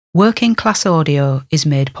Working Class Audio is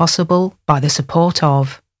made possible by the support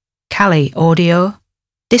of Kali Audio,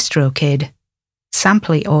 DistroKid,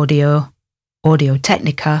 Sampley Audio, Audio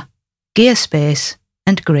Technica, Gearspace,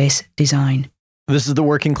 and Grace Design. This is the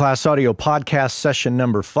Working Class Audio podcast session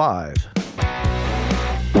number 5.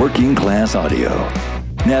 Working Class Audio,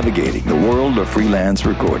 navigating the world of freelance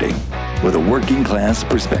recording with a working class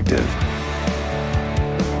perspective.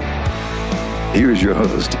 Here's your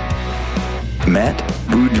host, Matt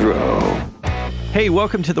Boudreau. Hey,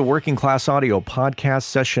 welcome to the Working Class Audio podcast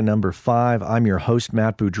session number 5. I'm your host,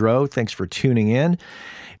 Matt Boudreau. Thanks for tuning in.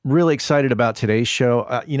 Really excited about today's show.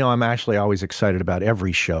 I'm actually always excited about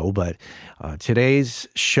every show, but today's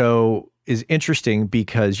show is interesting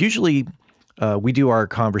because usually we do our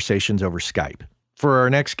conversations over Skype. For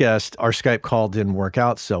our next guest, our Skype call didn't work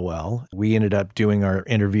out so well. We ended up doing our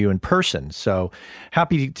interview in person. So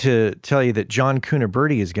happy to tell you that John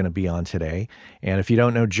Cuniberti is going to be on today. And if you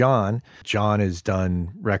don't know John has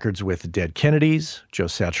done records with Dead Kennedys, Joe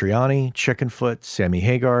Satriani, Chickenfoot, Sammy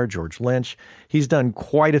Hagar, George Lynch. He's done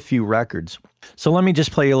quite a few records. So let me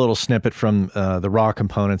just play you a little snippet from the raw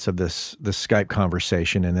components of this Skype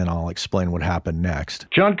conversation, and then I'll explain what happened next.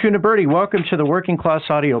 John Cuniberti, welcome to the Working Class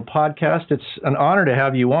Audio podcast. It's an honor to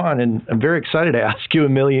have you on, and I'm very excited to ask you a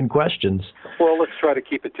million questions. Well, let's try to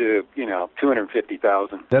keep it to,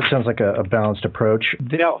 250,000. That sounds like a balanced approach.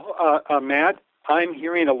 Matt, I'm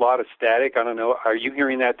hearing a lot of static. I don't know. Are you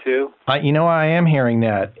hearing that too? I am hearing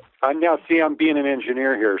that. I'm being an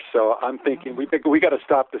engineer here, so I'm thinking we got to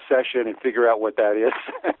stop the session and figure out what that is.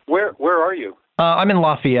 Where are you? I'm in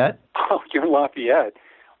Lafayette. Oh, you're in Lafayette.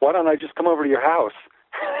 Why don't I just come over to your house?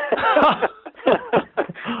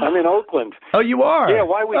 I'm in Oakland. Oh, you are? Yeah,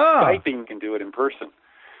 why we Skyping can do it in person.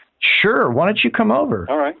 Sure. Why don't you come over?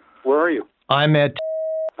 All right. Where are you? I'm at...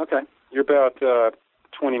 Okay. You're about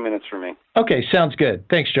 20 minutes from me. Okay, sounds good.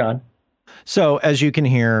 Thanks, John. So as you can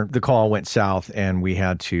hear, the call went south and we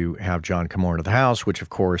had to have John come over to the house, which of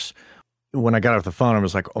course, when I got off the phone, I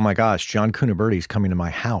was like, oh my gosh, John Cuniberti is coming to my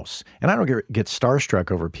house. And I don't get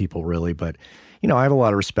starstruck over people really, but I have a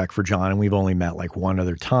lot of respect for John and we've only met like one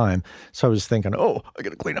other time. So I was thinking, I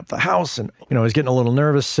got to clean up the house. And, I was getting a little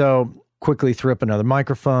nervous. So quickly threw up another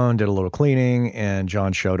microphone, did a little cleaning, and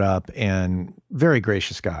John showed up, and very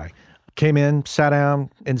gracious guy. Came in, sat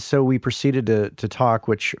down, and so we proceeded to talk,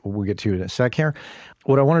 which we'll get to in a sec here.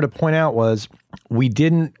 What I wanted to point out was we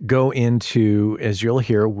didn't go into, as you'll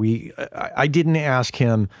hear, I didn't ask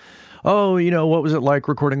him, what was it like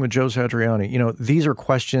recording with Joe Satriani? These are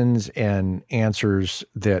questions and answers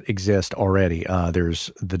that exist already.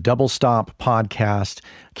 There's the Double Stop podcast.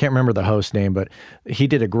 I can't remember the host name, but he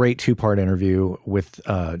did a great 2-part interview with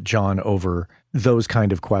John over those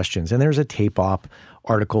kind of questions. And there's a Tape Op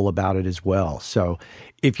article about it as well. So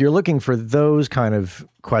if you're looking for those kind of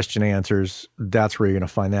question answers, that's where you're going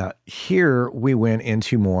to find that. Here, we went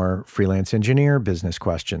into more freelance engineer business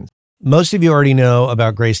questions. Most of you already know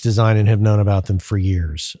about Grace Design and have known about them for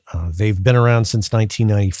years. They've been around since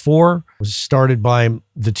 1994. It was started by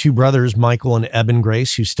the two brothers, Michael and Eben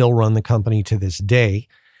Grace, who still run the company to this day.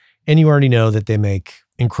 And you already know that they make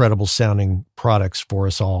incredible sounding products for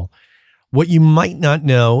us all. What you might not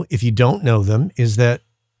know, if you don't know them, is that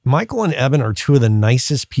Michael and Eben are two of the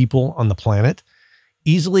nicest people on the planet.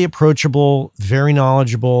 Easily approachable, very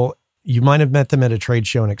knowledgeable. You might have met them at a trade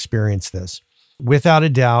show and experienced this. Without a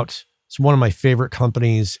doubt, it's one of my favorite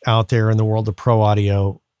companies out there in the world of pro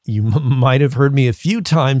audio. You might have heard me a few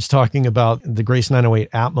times talking about the Grace 908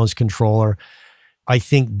 Atmos controller. I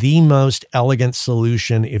think the most elegant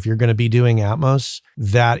solution, if you're going to be doing Atmos,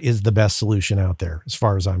 that is the best solution out there, as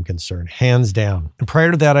far as I'm concerned, hands down. And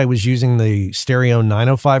prior to that, I was using the Stereo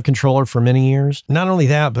 905 controller for many years. Not only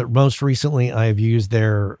that, but most recently, I've used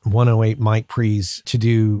their 108 mic pre's to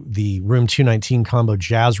do the Room 219 combo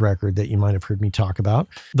jazz record that you might have heard me talk about.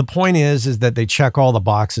 The point is that they check all the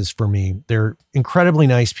boxes for me. They're incredibly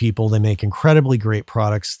nice people. They make incredibly great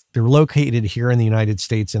products. They're located here in the United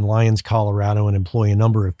States in Lyons, Colorado, and employ a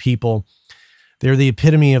number of people. They're the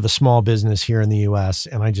epitome of a small business here in the US,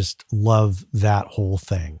 and I just love that whole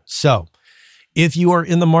thing. So if you are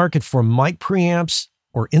in the market for mic preamps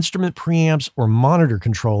or instrument preamps or monitor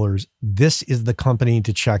controllers, this is the company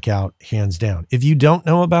to check out, hands down. If you don't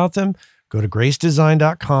know about them, go to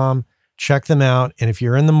gracedesign.com, check them out. And if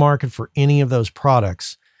you're in the market for any of those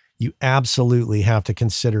products, you absolutely have to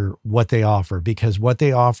consider what they offer, because what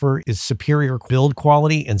they offer is superior build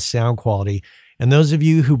quality and sound quality. And those of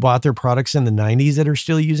you who bought their products in the 90s that are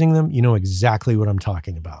still using them, you know exactly what I'm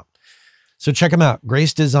talking about. So check them out,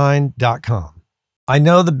 gracedesign.com. I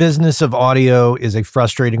know the business of audio is a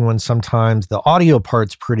frustrating one sometimes. The audio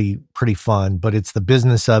part's pretty fun, but it's the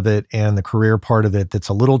business of it and the career part of it that's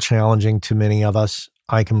a little challenging to many of us.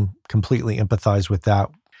 I can completely empathize with that.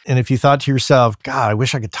 And if you thought to yourself, God, I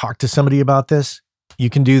wish I could talk to somebody about this, you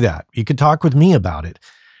can do that. You can talk with me about it.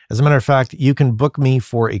 As a matter of fact, you can book me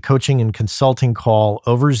for a coaching and consulting call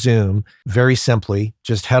over Zoom very simply.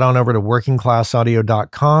 Just head on over to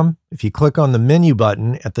workingclassaudio.com. If you click on the menu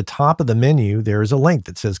button at the top of the menu, there is a link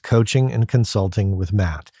that says Coaching and Consulting with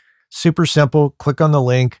Matt. Super simple. Click on the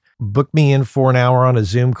link, book me in for an hour on a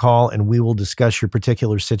Zoom call, and we will discuss your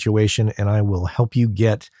particular situation, and I will help you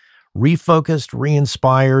get refocused,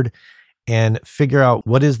 re-inspired, and figure out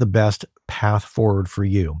what is the best path forward for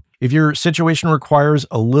you. If your situation requires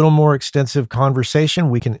a little more extensive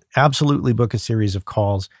conversation, we can absolutely book a series of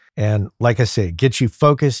calls and, like I say, get you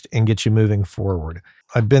focused and get you moving forward.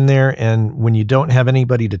 I've been there, and when you don't have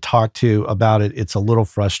anybody to talk to about it, it's a little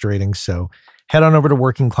frustrating. So head on over to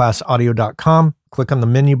workingclassaudio.com, click on the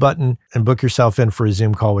menu button, and book yourself in for a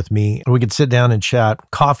Zoom call with me. And we can sit down and chat,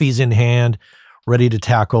 coffees in hand, ready to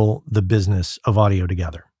tackle the business of audio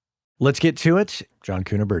together. Let's get to it. John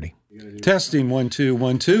Coonaberti. Testing 1 2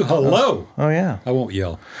 1 2. Hello. Oh yeah. I won't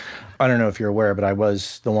yell. I don't know if you're aware, but I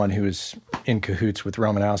was the one who was in cahoots with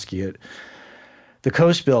Romanowski at the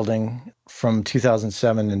Coast Building from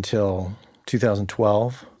 2007 until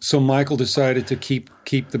 2012. So Michael decided to keep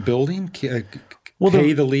the building, pay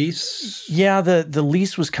the lease. Yeah, the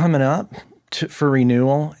lease was coming up for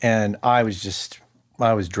renewal, and I was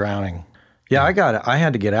drowning. Yeah, I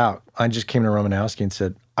had to get out. I just came to Romanowski and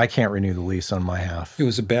said, I can't renew the lease on my half. It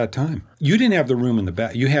was a bad time. You didn't have the room in the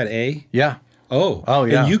back. You had A? Yeah. Oh,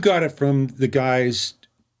 yeah. And you got it from the guys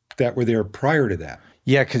that were there prior to that.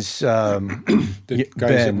 Yeah, because the guys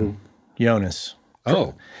Ben Jonas.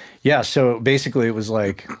 Oh. Yeah, so basically it was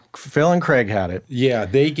like Phil and Craig had it. Yeah,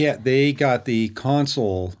 they got the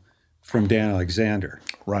console from Dan Alexander.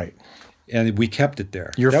 Right. And we kept it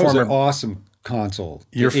there. That was an awesome console.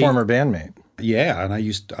 Your former bandmate. Yeah,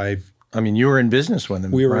 and you were in business with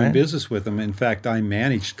them. We were right? in business with them. In fact, I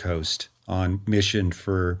managed Coast on Mission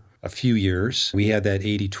for a few years. We had that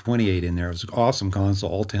 8028 in there. It was an awesome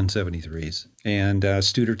console, all 1073s, and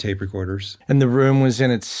Studer tape recorders. And the room was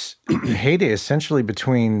in its heyday, essentially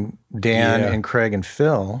between Dan and Craig and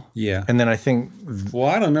Phil. Yeah. And then I think... Well,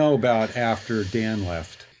 I don't know about after Dan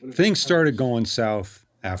left. Things started going south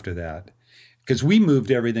after that because we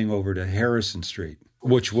moved everything over to Harrison Street,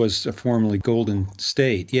 which was formerly Golden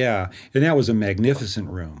State. Yeah. And that was a magnificent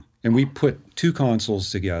room. And we put two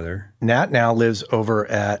consoles together. Nat now lives over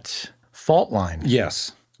at Fault Line.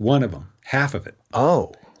 Yes. One of them. Half of it.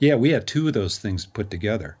 Oh. Yeah, we had two of those things put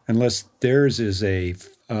together. Unless theirs is a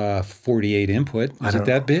 48 input. Is it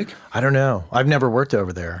that big? I don't know. I've never worked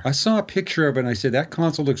over there. I saw a picture of it and I said, that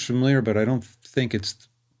console looks familiar, but I don't think it's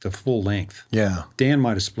the full length. Yeah. Dan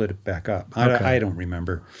might have split it back up. Okay. I don't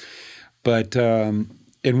remember. But, and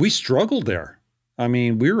we struggled there. I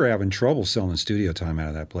mean, we were having trouble selling studio time out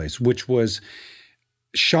of that place, which was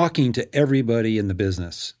shocking to everybody in the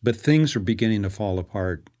business. But things were beginning to fall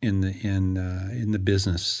apart in the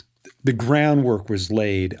business. The groundwork was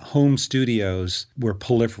laid. Home studios were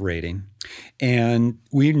proliferating, and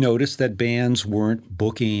we noticed that bands weren't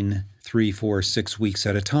booking 3, 4, 6 weeks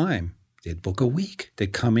at a time. They'd book a week.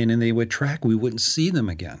 They'd come in and they would track. We wouldn't see them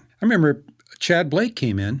again. I remember Chad Blake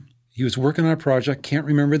came in. He was working on a project, can't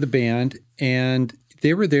remember the band, and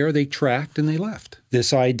they were there, they tracked, and they left.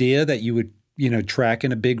 This idea that you would, track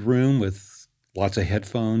in a big room with lots of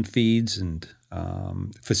headphone feeds and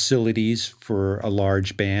facilities for a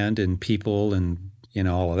large band and people and,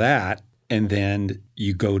 all of that, and then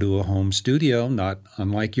you go to a home studio, not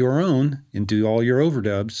unlike your own, and do all your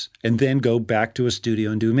overdubs, and then go back to a studio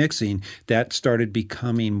and do mixing. That started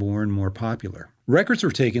becoming more and more popular. Records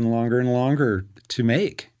were taking longer and longer to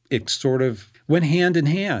make. It sort of went hand in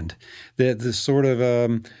hand. The sort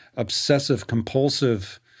of obsessive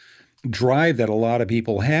compulsive drive that a lot of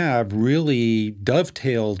people have really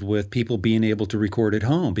dovetailed with people being able to record at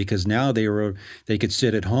home, because now they could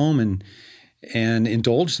sit at home and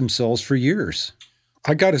indulge themselves for years.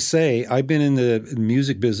 I got to say, I've been in the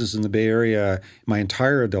music business in the Bay Area my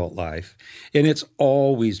entire adult life, and it's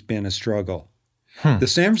always been a struggle. The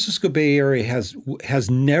San Francisco Bay Area has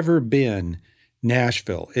never been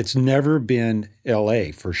Nashville. It's never been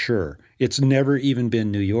L.A. for sure. It's never even been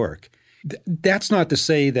New York. That's not to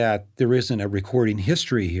say that there isn't a recording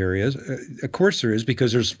history here. Of course there is,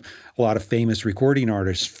 because there's a lot of famous recording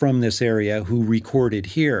artists from this area who recorded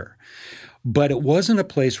here. But it wasn't a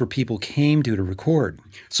place where people came to record.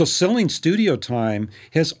 So selling studio time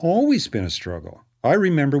has always been a struggle. I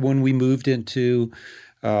remember when we moved into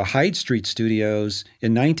Hyde Street Studios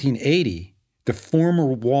in 1980, the former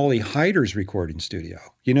Wally Heider's recording studio.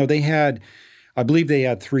 You know, I believe they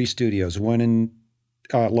had 3 studios, one in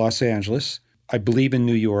Los Angeles, I believe in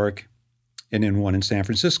New York, and then one in San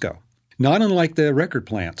Francisco. Not unlike the record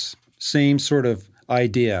plants, same sort of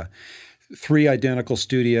idea. 3 identical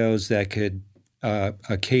studios that could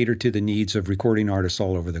cater to the needs of recording artists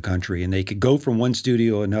all over the country, and they could go from one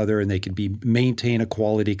studio to another, and they could maintain a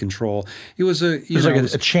quality control. It was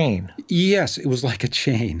a chain. Yes, it was like a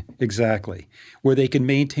chain, exactly, where they could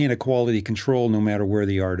maintain a quality control no matter where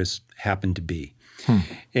the artist happened to be.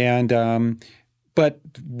 And but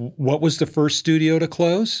what was the first studio to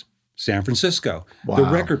close? San Francisco. Wow. The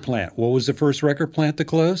record plant. What was the first record plant to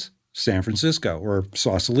close? San Francisco, or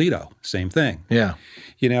Sausalito, same thing. Yeah.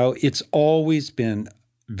 You know, it's always been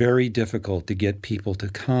very difficult to get people to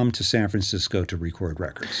come to San Francisco to record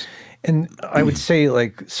records. And I would say,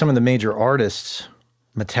 like, some of the major artists,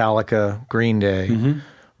 Metallica, Green Day,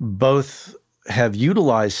 both have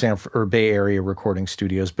utilized Bay Area recording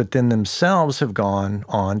studios, but then themselves have gone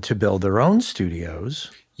on to build their own studios.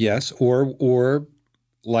 Yes, or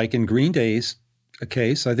like in Green Day's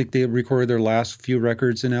case, I think they recorded their last few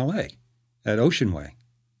records in L.A. at Ocean Way.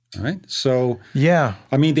 All right. So, yeah.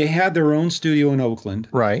 I mean, they had their own studio in Oakland.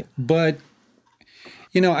 Right. But,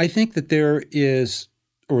 you know, I think that there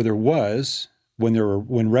was,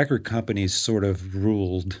 when record companies sort of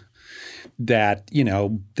ruled that, you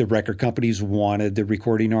know, the record companies wanted the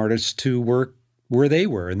recording artists to work where they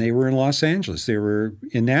were. And they were in Los Angeles. They were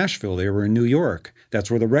in Nashville. They were in New York.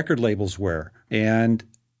 That's where the record labels were. And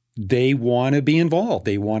they want to be involved.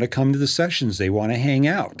 They want to come to the sessions. They want to hang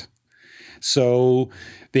out. So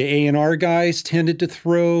the A&R guys tended to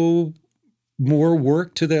throw more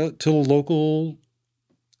work to the local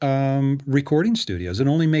recording studios. It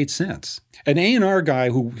only made sense. An A&R guy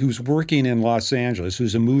who's working in Los Angeles,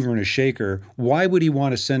 who's a mover and a shaker, why would he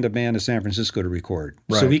want to send a band to San Francisco to record?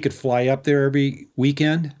 Right. So he could fly up there every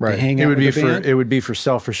weekend to hang out with the band? It would be for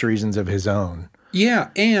selfish reasons of his own. Yeah,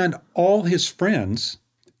 and all his friends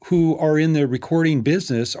who are in the recording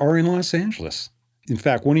business are in Los Angeles. In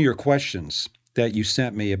fact, one of your questions that you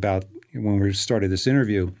sent me about when we started this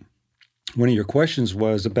interview, one of your questions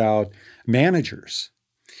was about managers.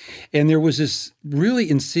 And there was this really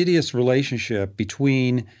insidious relationship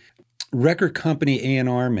between record company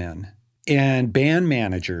A&R men and band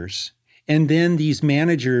managers, and then these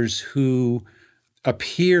managers who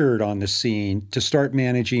appeared on the scene to start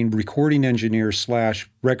managing recording engineers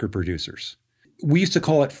 / record producers. We used to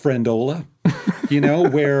call it friendola, you know,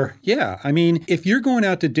 where, yeah, I mean, if you're going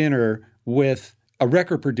out to dinner with a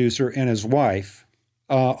record producer and his wife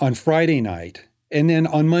on Friday night, and then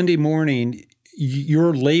on Monday morning,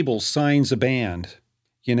 your label signs a band,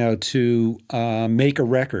 you know, to make a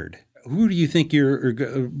record, who do you think you're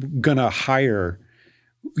going to hire?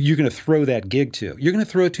 You're going to throw that gig to? You're going to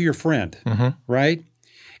throw it to your friend, right?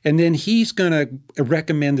 And then he's going to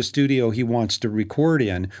recommend the studio he wants to record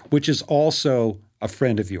in, which is also a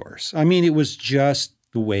friend of yours. I mean, it was just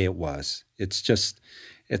the way it was. It's just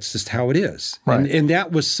how it is. Right. And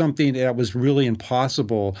that was something that was really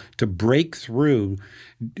impossible to break through.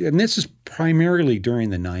 And this is primarily during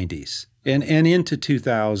the 90s and into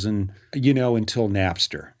 2000, you know, until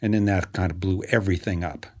Napster. And then that kind of blew everything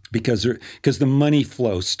up because the money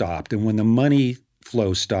flow stopped. And when the money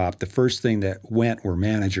flow stopped, the first thing that went were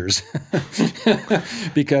managers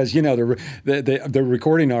because, you know, the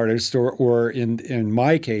recording artists or in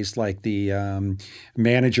my case, like the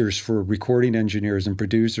managers for recording engineers and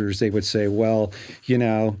producers, they would say, well, you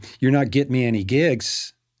know, you're not getting me any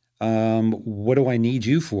gigs. What do I need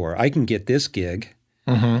you for? I can get this gig.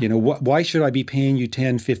 You know, why should I be paying you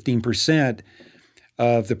 10, 15%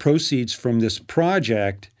 of the proceeds from this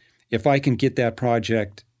project if I can get that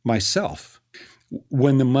project myself?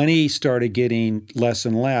 When the money started getting less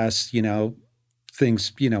and less, you know,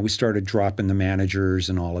 things, you know, we started dropping the managers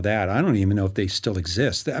and all of that. I don't even know if they still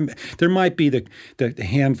exist. I mean, there might be the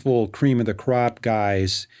handful cream of the crop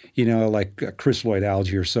guys, you know, like Chris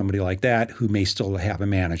Lloyd-Alge or somebody like that, who may still have a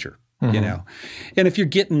manager, you know. And if you're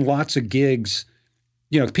getting lots of gigs,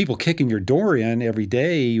 you know, people kicking your door in every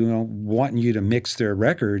day, you know, wanting you to mix their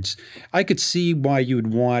records, I could see why you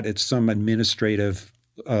would want at some administrative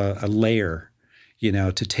a layer, you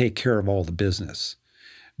know, to take care of all the business.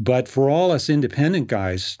 But for all us independent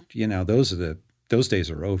guys, you know, those days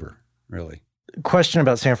are over, really. Question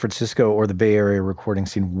about San Francisco or the Bay Area recording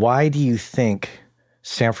scene. Why do you think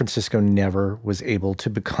San Francisco never was able to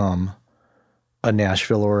become a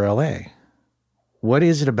Nashville or LA? What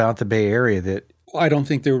is it about the Bay Area that... I don't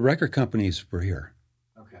think the record companies were here.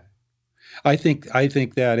 Okay. I think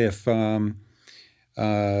that if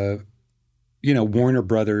Warner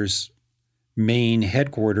Brothers' main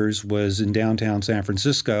headquarters was in downtown San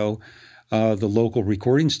Francisco, the local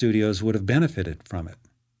recording studios would have benefited from it.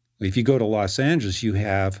 If you go to Los Angeles, you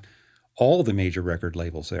have all the major record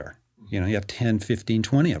labels there. You have 10, 15,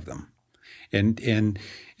 20 of them. And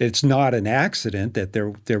it's not an accident that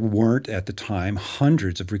there weren't at the time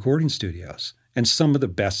hundreds of recording studios and some of the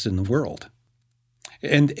best in the world.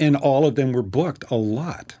 And all of them were booked a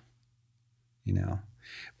lot,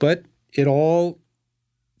 But it all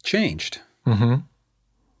changed. Mm-hmm.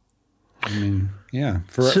 I mean, yeah,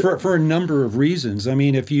 for a number of reasons. I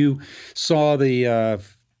mean, if you saw the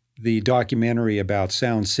documentary about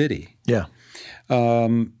Sound City,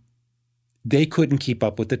 they couldn't keep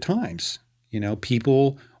up with the times.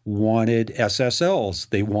 People wanted SSLs,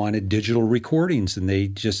 they wanted digital recordings, and they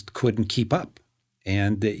just couldn't keep up.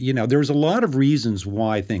 And there was a lot of reasons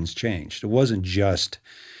why things changed. It wasn't just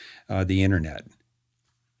the internet.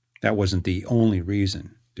 That wasn't the only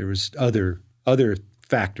reason. There was other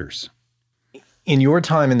factors. In your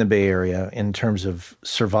time in the Bay Area, in terms of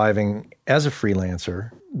surviving as a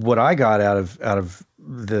freelancer, what I got out of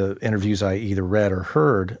the interviews I either read or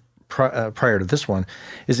heard prior to this one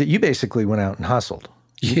is that you basically went out and hustled.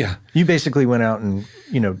 Yeah. You basically went out and,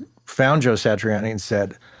 found Joe Satriani and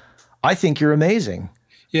said, I think you're amazing.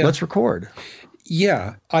 Yeah. Let's record.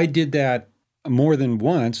 Yeah. I did that more than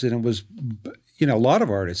once, and it was, a lot of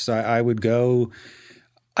artists. I would go,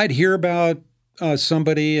 I'd hear about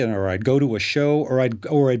somebody, or I'd go to a show, or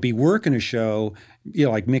I'd be working a show,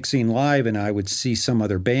 like mixing live, and I would see some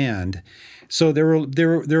other band. So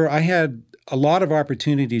I had a lot of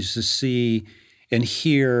opportunities to see and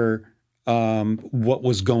hear what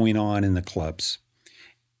was going on in the clubs.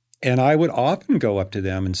 And I would often go up to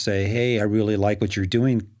them and say, hey, I really like what you're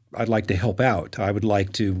doing. I'd like to help out. I would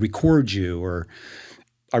like to record you, or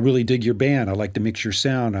I really dig your band. I like to mix your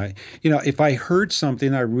sound. If I heard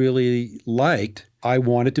something I really liked, I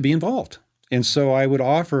wanted to be involved. And so I would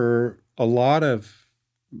offer a lot of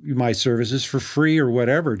my services for free or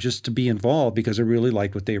whatever, just to be involved because I really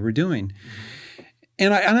liked what they were doing. Mm-hmm.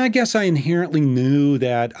 And I guess I inherently knew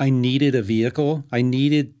that I needed a vehicle.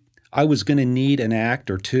 I was going to need an act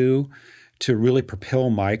or two to really propel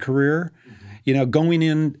my career. Mm-hmm. Going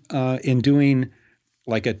in and doing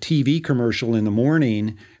like a TV commercial in the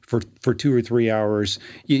morning for 2 or 3 hours,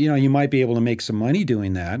 you might be able to make some money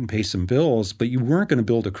doing that and pay some bills, but you weren't going to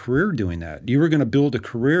build a career doing that. You were going to build a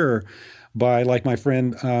career by, like my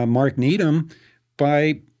friend Mark Needham,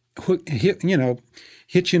 by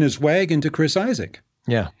hitching his wagon to Chris Isaak.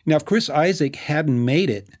 Yeah. Now, if Chris Isaak hadn't made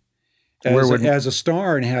it as a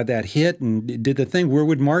star and had that hit and did the thing, where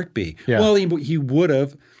would Mark be? Yeah. Well, he would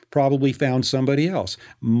have probably found somebody else.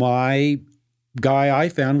 My guy I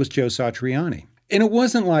found was Joe Satriani. And it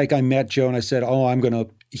wasn't like I met Joe and I said,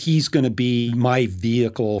 he's going to be my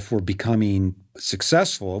vehicle for becoming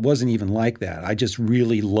successful. It wasn't even like that. I just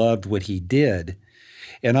really loved what he did.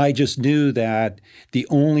 And I just knew that the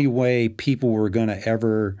only way people were going to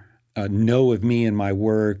ever know of me and my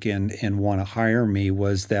work and want to hire me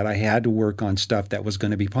was that I had to work on stuff that was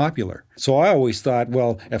going to be popular. So I always thought,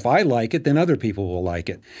 well, if I like it, then other people will like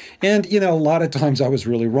it. And, a lot of times I was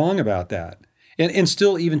really wrong about that. And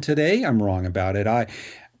still, even today, I'm wrong about it.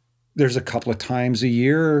 There's a couple of times a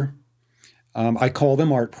year, I call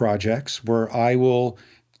them art projects, where I will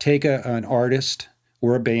take an artist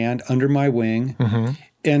or a band under my wing, mm-hmm.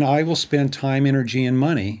 and I will spend time, energy, and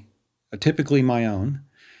money, typically my own,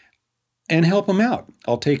 and help them out.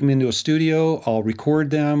 I'll take them into a studio, I'll record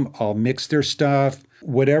them, I'll mix their stuff,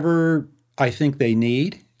 whatever I think they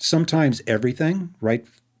need, sometimes everything, right?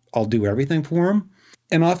 I'll do everything for them.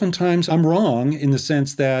 And oftentimes I'm wrong in the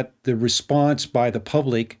sense that the response by the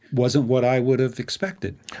public wasn't what I would have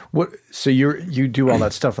expected. So you do all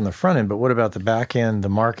that stuff on the front end, but what about the back end, the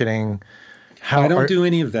marketing? I don't do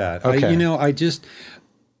any of that. Okay.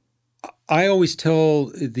 I always tell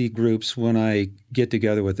the groups when I get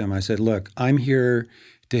together with them, I said, look, I'm here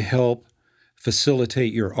to help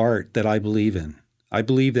facilitate your art that I believe in. I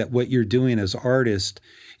believe that what you're doing as artist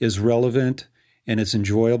is relevant and it's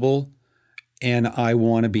enjoyable, and I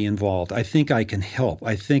want to be involved. I think I can help.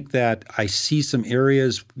 I think that I see some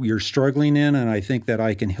areas you're struggling in, and I think that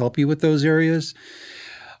I can help you with those areas.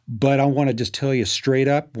 But I want to just tell you straight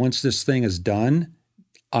up, once this thing is done,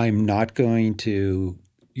 I'm not going to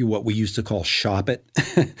what we used to call shop it,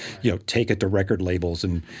 take it to record labels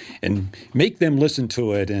and make them listen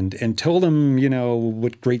to it and tell them,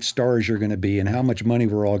 what great stars you're going to be and how much money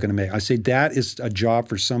we're all going to make. I say that is a job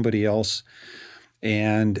for somebody else.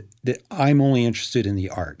 And I'm only interested in the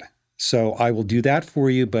art. So I will do that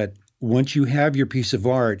for you, but once you have your piece of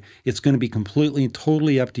art, it's going to be completely and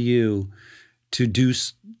totally up to you to do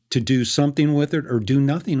something with it or do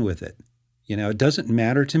nothing with it. It doesn't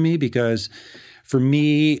matter to me because for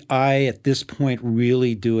me, I at this point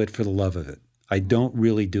really do it for the love of it. I don't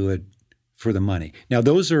really do it for the money. Now,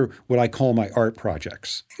 those are what I call my art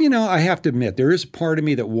projects. I have to admit, there is a part of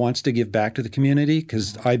me that wants to give back to the community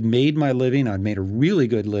because I've made my living. I've made a really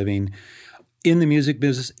good living in the music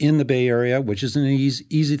business in the Bay Area, which is an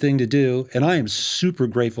easy thing to do. And I am super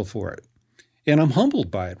grateful for it. And I'm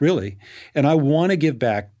humbled by it, really. And I want to give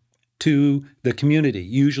back to the community.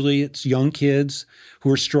 Usually it's young kids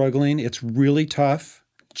who are struggling. It's really tough,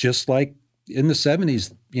 just like in the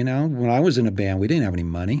 70s, when I was in a band, we didn't have any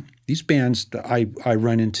money. These bands that I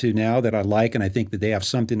run into now that I like and I think that they have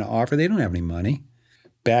something to offer, they don't have any money.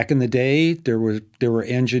 Back in the day, there were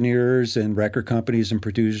engineers and record companies and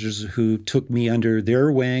producers who took me under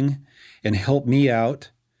their wing and helped me out.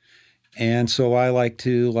 And so I like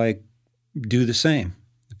to do the same,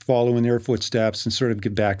 follow in their footsteps and sort of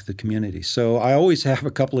give back to the community. So I always have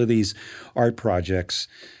a couple of these art projects,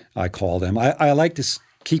 I call them. I like to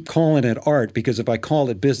keep calling it art because if I call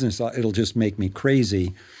it business, it'll just make me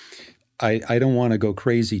crazy. I don't want to go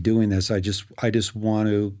crazy doing this. I just want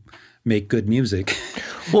to make good music.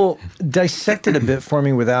 Well, dissect it a bit for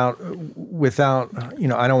me without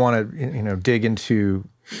I don't want to dig into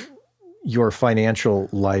your financial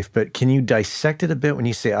life, but can you dissect it a bit when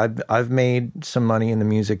you say I've made some money in the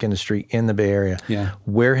music industry in the Bay Area? Yeah.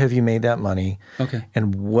 Where have you made that money? Okay.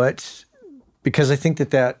 And because I think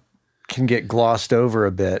that can get glossed over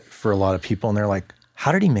a bit for a lot of people, and they're like,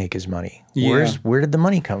 how did he make his money? Yeah. Where did the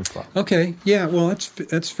money come from? Okay. Yeah. Well,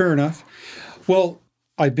 that's fair enough. Well,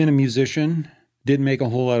 I've been a musician, didn't make a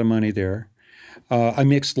whole lot of money there. I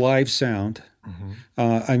mixed live sound.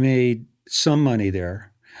 Mm-hmm. I made some money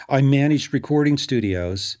there. I managed recording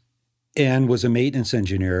studios and was a maintenance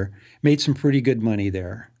engineer, made some pretty good money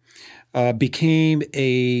there. Became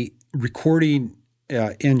a recording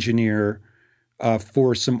engineer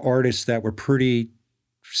for some artists that were pretty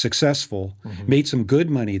successful, made some good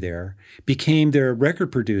money there, became their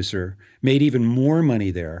record producer, made even more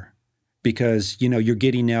money there because, you're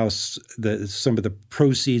getting now some of the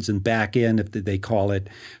proceeds and back end, if they call it,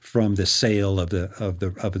 from the sale of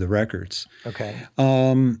the records. Okay.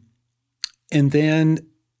 And then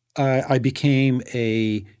I became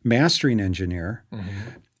a mastering engineer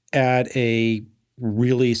at a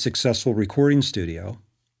really successful recording studio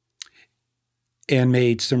and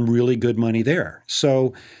made some really good money there.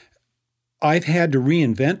 So I've had to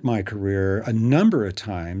reinvent my career a number of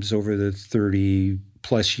times over the 30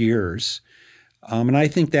 plus years. And I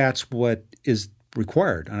think that's what is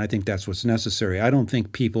required. And I think that's what's necessary. I don't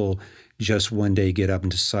think people just one day get up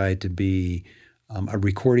and decide to be a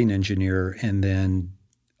recording engineer and then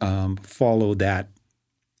follow that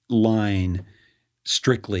line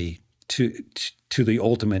strictly to the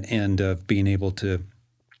ultimate end of being able to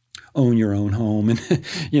own your own home and,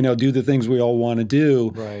 do the things we all want to do.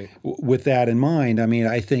 Right. With that in mind. I mean,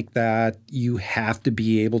 I think that you have to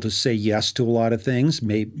be able to say yes to a lot of things,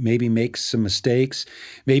 maybe make some mistakes,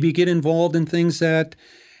 maybe get involved in things that,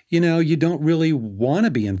 you don't really want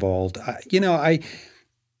to be involved. I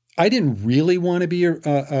didn't really want to be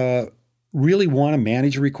really want to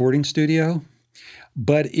manage a recording studio,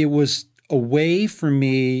 but it was a way for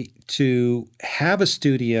me to have a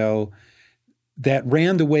studio that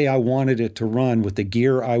ran the way I wanted it to run with the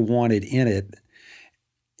gear I wanted in it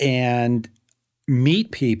and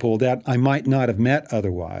meet people that I might not have met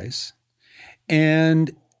otherwise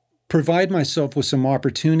and provide myself with some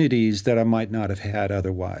opportunities that I might not have had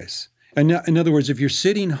otherwise. In other words, if you're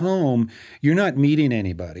sitting home, you're not meeting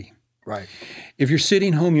anybody. Right. If you're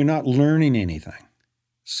sitting home, you're not learning anything.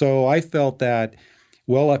 So I felt that,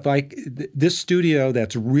 well, this studio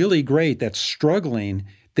that's really great, that's struggling,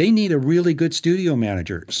 they need a really good studio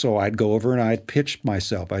manager. So I'd go over and I'd pitch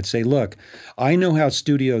myself. I'd say, look, I know how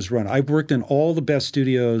studios run. I've worked in all the best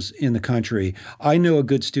studios in the country. I know a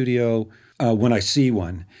good studio when I see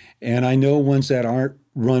one. And I know ones that aren't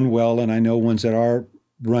run well, and I know ones that are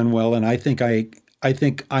run well. And I think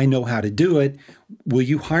I know how to do it. Will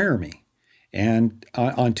you hire me? And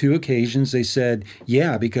on 2 occasions, they said,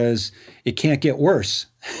 yeah, because it can't get worse.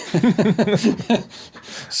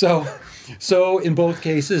 So in both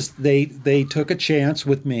cases, they took a chance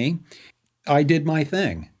with me. I did my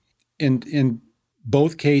thing. In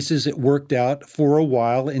both cases, it worked out for a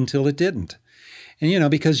while until it didn't.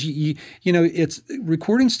 And, because, it's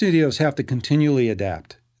recording studios have to continually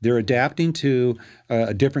adapt. They're adapting to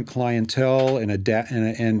a different clientele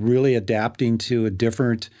and really adapting to a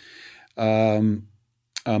different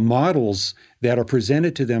models that are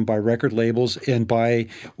presented to them by record labels and by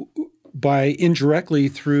indirectly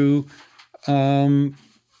through people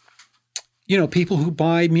who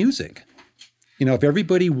buy music. If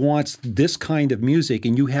everybody wants this kind of music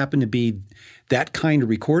and you happen to be that kind of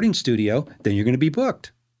recording studio, then you're going to be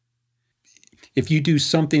booked. If you do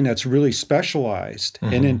something that's really specialized,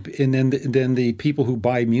 and then the people who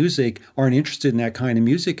buy music aren't interested in that kind of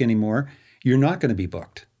music anymore, you're not going to be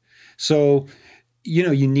booked. So,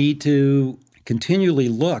 you need to continually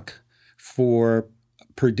look for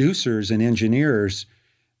producers and engineers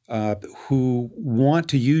who want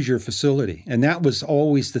to use your facility. And that was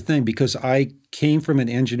always the thing, because I came from an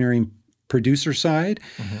engineering producer side.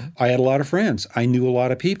 I had a lot of friends. I knew a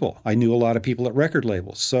lot of people. I knew a lot of people at record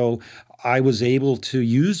labels. So I was able to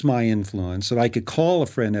use my influence, and I could call a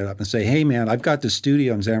friend up and say, hey, man, I've got this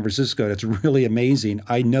studio in San Francisco that's really amazing.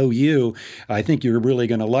 I know you. I think you're really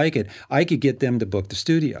going to like it. I could get them to book the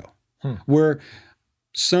studio. Where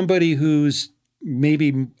somebody who's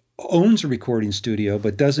maybe owns a recording studio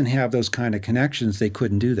but doesn't have those kind of connections, they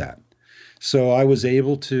couldn't do that. So I was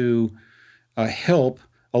able to help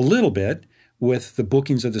a little bit with the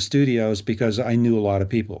bookings of the studios because I knew a lot of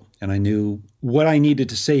people and I knew what I needed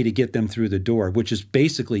to say to get them through the door, which is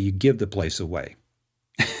basically you give the place away.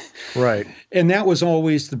 Right. And that was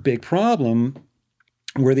always the big problem,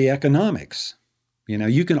 were the economics.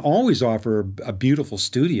 You can always offer a beautiful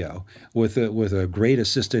studio with a great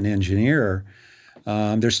assistant engineer.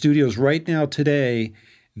 There's studios right now today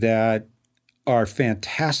that are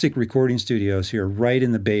fantastic recording studios here right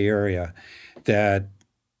in the Bay Area that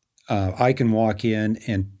I can walk in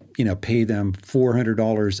and pay them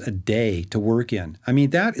 $400 a day to work in. I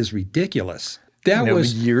mean, that is ridiculous. That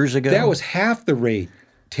was years ago. That was half the rate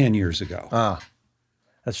 10 years ago.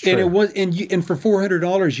 That's true. And it was, and for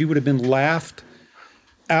 $400 you would have been laughed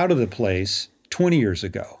out of the place 20 years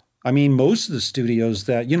ago. I mean, most of the studios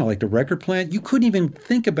that, like the Record Plant, you couldn't even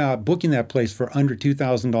think about booking that place for under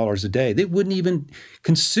 $2,000 a day. They wouldn't even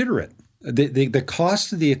consider it. The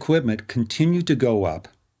cost of the equipment continued to go up.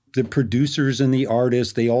 The producers and the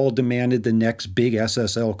artists, they all demanded the next big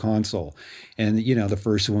SSL console. And, the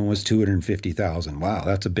first one was $250,000. Wow,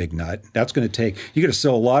 that's a big nut. That's going to take, you got to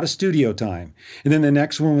sell a lot of studio time. And then the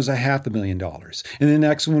next one was $500,000. And the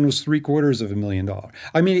next one was $750,000.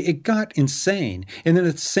 I mean, it got insane. And then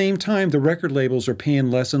at the same time, the record labels are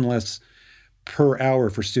paying less and less per hour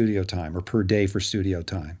for studio time or per day for studio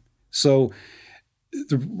time. So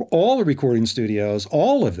all the recording studios,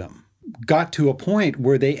 all of them, got to a point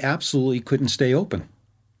where they absolutely couldn't stay open.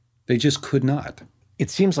 They just could not. It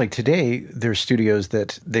seems like today there's studios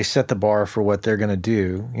that they set the bar for what they're going to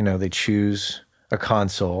do. They choose a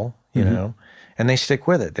console, you know, and they stick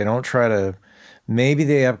with it. They don't try to, maybe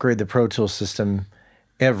they upgrade the Pro Tools system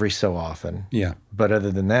every so often. Yeah. But other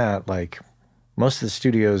than that, like most of the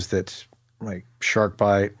studios that like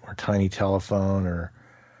Sharkbite or Tiny Telephone or,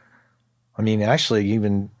 actually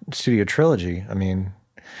even Studio Trilogy,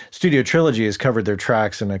 Studio Trilogy has covered their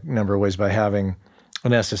tracks in a number of ways by having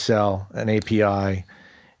an SSL, an API,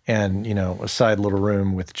 and, a side little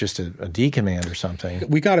room with just a D command or something.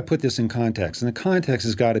 We got to put this in context. And the context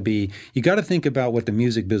has got to be, you got to think about what the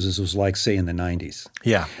music business was like, say, in the 90s.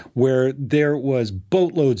 Yeah. Where there was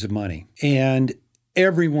boatloads of money and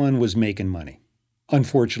everyone was making money.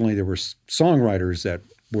 Unfortunately, there were songwriters that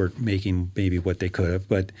weren't making maybe what they could have,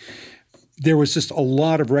 but there was just a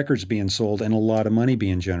lot of records being sold and a lot of money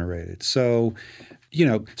being generated. So,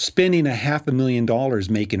 spending $500,000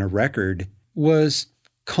 making a record was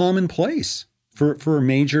commonplace for a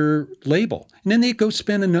major label. And then they'd go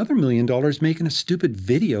spend another $1 million making a stupid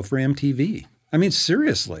video for MTV.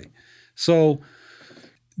 Seriously. So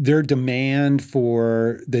their demand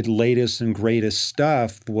for the latest and greatest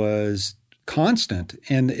stuff was constant,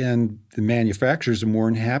 and the manufacturers are more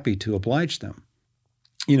than happy to oblige them.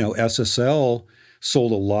 SSL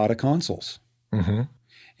sold a lot of consoles.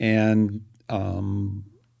 And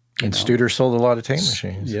Studer sold a lot of tape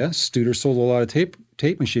machines. Yes, Studer sold a lot of tape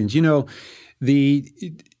machines.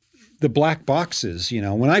 The black boxes,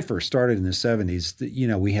 when I first started in the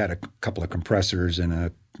 70s, we had a couple of compressors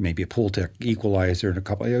and maybe a Pultec equalizer and a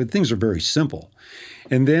couple things are very simple.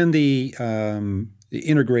 And then the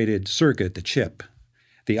integrated circuit, the chip,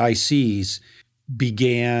 the ICs,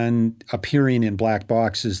 began appearing in black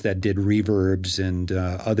boxes that did reverbs and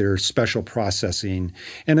other special processing,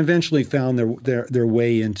 and eventually found their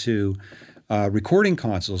way into recording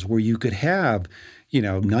consoles where you could have,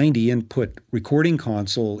 90 input recording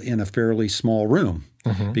console in a fairly small room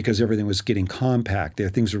because everything was getting compact.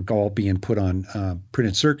 Things were all being put on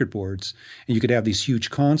printed circuit boards, and you could have these huge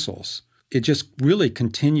consoles. it just really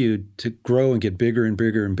continued to grow and get bigger and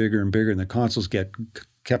bigger and bigger and bigger, and the consoles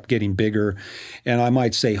kept getting bigger, and I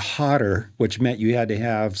might say hotter, which meant you had to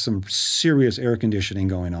have some serious air conditioning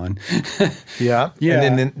going on. Yeah.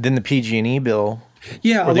 And then the PG&E bill,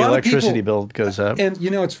 or the electricity bill goes up. And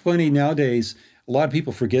it's funny nowadays. A lot of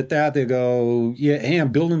people forget that. They go, hey,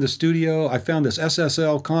 I'm building the studio. I found this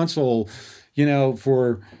SSL console,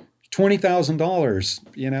 for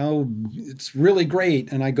 $20,000, it's really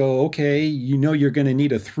great. And I go, okay, you're going to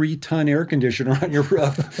need a 3-ton air conditioner on your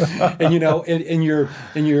roof. And,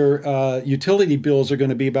 and your utility bills are going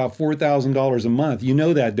to be about $4,000 a month. You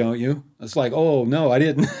know that, don't you? It's like, oh, no, I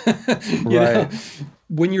didn't. Right.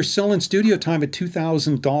 When you're selling studio time at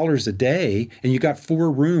 $2,000 a day and you got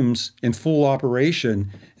 4 rooms in full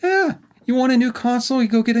operation, you want a new console, you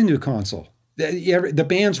go get a new console. The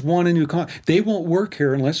bands want a new console. They won't work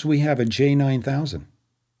here unless we have a J9000.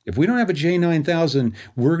 If we don't have a J9000,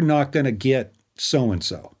 we're not going to get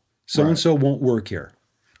so-and-so. So-and-so won't work here.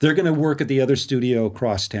 They're going to work at the other studio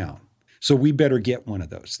across town. So we better get one of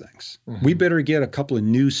those things. Mm-hmm. We better get a couple of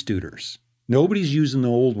new Studers. Nobody's using the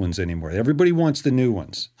old ones anymore. Everybody wants the new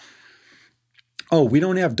ones. Oh, we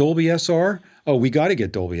don't have Dolby SR? Oh, we got to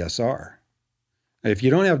get Dolby SR. If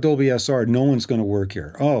you don't have Dolby SR, no one's going to work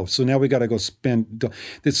here. Oh, so now we got to go spend.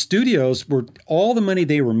 The studios were, all the money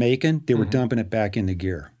they were making, they were dumping it back into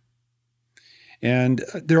gear. And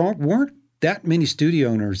there weren't that many studio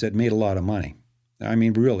owners that made a lot of money. I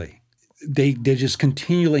mean, really. They just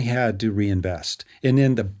continually had to reinvest. And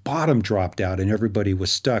then the bottom dropped out and everybody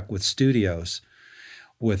was stuck with studios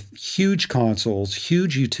with huge consoles,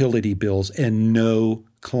 huge utility bills, and no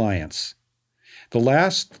clients. The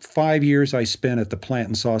last 5 years I spent at the plant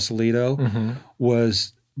in Sausalito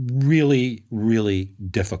was really, really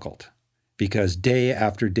difficult because day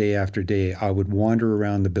after day after day, I would wander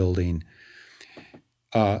around the building.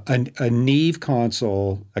 A Neve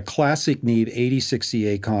console, a classic Neve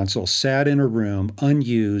 8068 console, sat in a room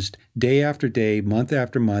unused day after day, month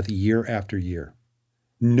after month, year after year.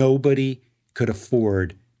 Nobody could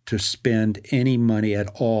afford to spend any money at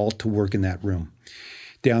all to work in that room.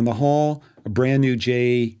 Down the hall, a brand new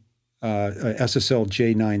SSL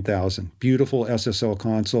J9000, beautiful SSL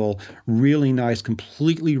console, really nice,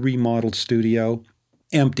 completely remodeled studio,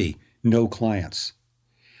 empty, no clients.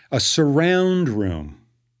 A surround room,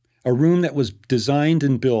 a room that was designed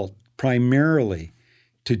and built primarily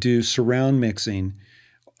to do surround mixing,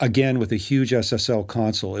 again with a huge SSL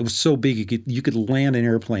console. It was so big you could land an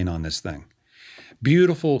airplane on this thing.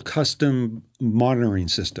 Beautiful custom monitoring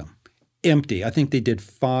system. Empty. I think they did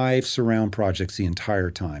 5 surround projects the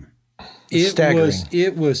entire time. Staggering.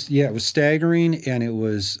 It was staggering, and it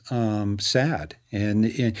was sad. And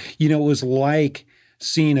it was like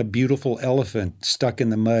seeing a beautiful elephant stuck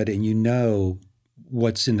in the mud, and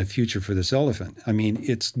what's in the future for this elephant. I mean,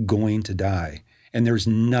 it's going to die, and there's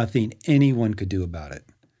nothing anyone could do about it.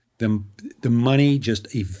 The money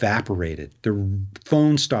just evaporated. The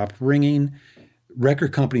phone stopped ringing.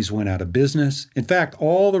 Record companies went out of business. In fact,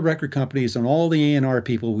 all the record companies and all the A&R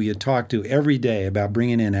people we had talked to every day about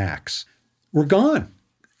bringing in acts were gone.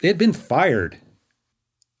 They had been fired.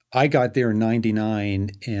 I got there in 99,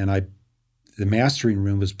 and the mastering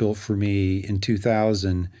room was built for me in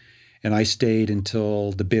 2000, and I stayed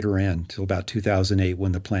until the bitter end, till about 2008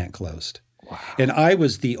 when the plant closed. Wow. And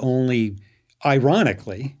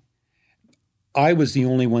ironically, I was the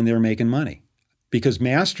only one there making money. Because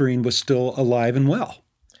mastering was still alive and well,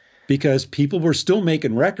 because people were still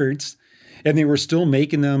making records and they were still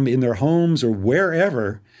making them in their homes or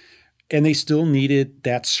wherever, and they still needed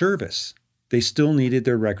that service. They still needed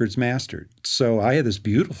their records mastered. So I had this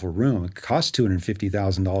beautiful room. It cost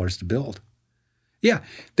 $250,000 to build. Yeah,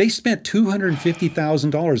 they spent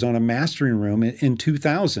 $250,000 on a mastering room in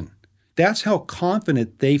 2000. That's how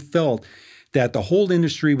confident they felt that the whole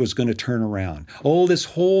industry was going to turn around. Oh, this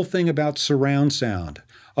whole thing about surround sound.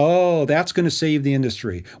 Oh, that's going to save the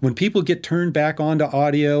industry. When people get turned back onto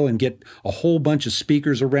audio and get a whole bunch of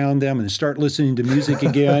speakers around them and start listening to music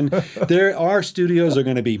again, our studios are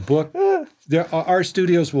going to be booked. Our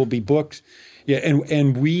studios will be booked. Yeah,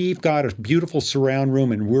 and we've got a beautiful surround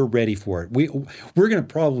room, and we're ready for it. We're going to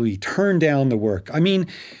probably turn down the work. I mean,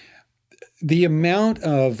 the amount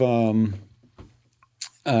of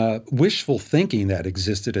wishful thinking that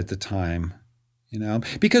existed at the time,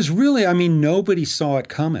 because really, I mean, nobody saw it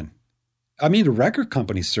coming. I mean, the record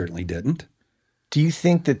companies certainly didn't. Do you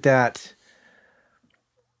think that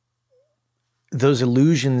those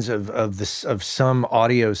illusions of some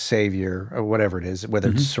audio savior or whatever it is,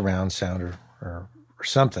 whether it's surround sound or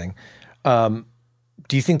something, do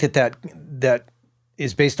you think that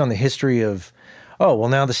is based on the history of oh, well,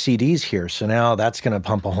 now the CD's here, so now that's going to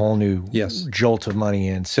pump a whole new jolt of money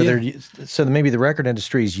in. So so maybe the record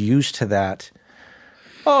industry is used to that.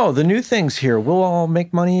 Oh, the new thing's here. We'll all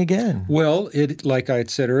make money again. Well, like I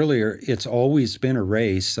had said earlier, it's always been a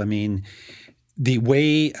race. I mean, the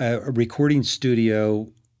way a recording studio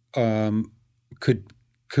could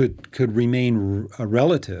remain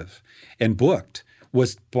relative and booked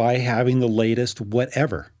was by having the latest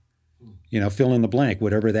whatever. Fill in the blank,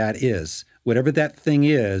 whatever that is. Whatever that thing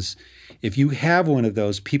is, if you have one of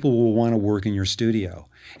those, people will want to work in your studio.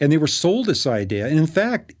 And they were sold this idea. And in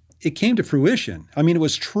fact, it came to fruition. I mean, it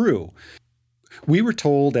was true. We were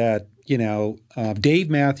told that, Dave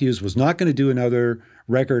Matthews was not going to do another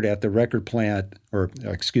record at the record plant,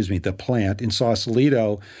 the plant in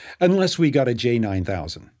Sausalito, unless we got a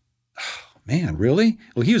J9000. Oh, man, really?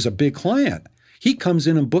 Well, he was a big client. He comes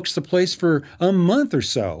in and books the place for a month or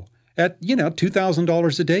so at,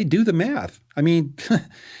 $2,000 a day. Do the math. I mean,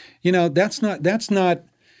 that's not,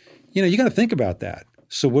 you got to think about that.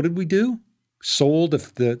 So what did we do? Sold the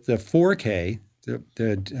 4K, the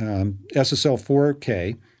SSL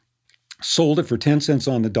 4K, sold it for 10 cents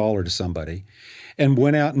on the dollar to somebody, and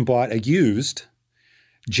went out and bought a used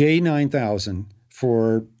J9000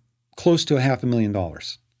 for close to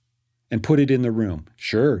 $500,000 and put it in the room.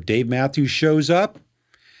 Sure, Dave Matthews shows up,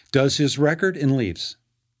 does his record, and leaves.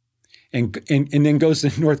 And then goes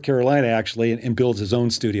to North Carolina, actually, and builds his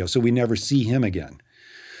own studio, so we never see him again.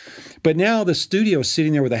 But now the studio is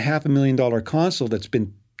sitting there with a $500,000 console that's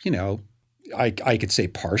been, I could say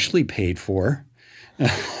partially paid for.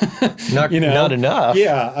 Not enough.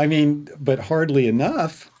 Yeah, I mean, but hardly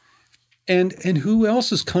enough. And who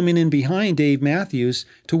else is coming in behind Dave Matthews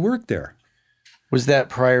to work there? Was that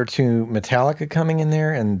prior to Metallica coming in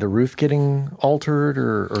there and the roof getting altered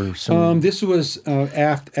or some? This was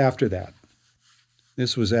after that.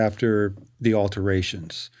 This was after the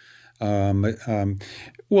alterations.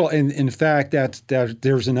 Well, in fact,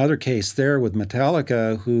 there was another case there with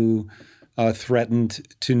Metallica who threatened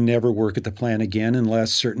to never work at the plant again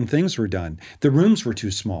unless certain things were done. The rooms were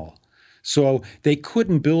too small. So they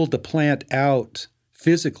couldn't build the plant out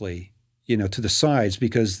physically, to the sides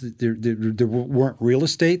because there weren't real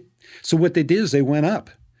estate. So what they did is they went up.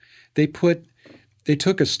 They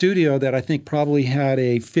took a studio that I think probably had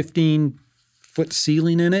a 15-foot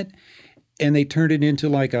ceiling in it, and they turned it into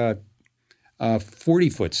like a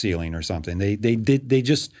 40-foot ceiling or something.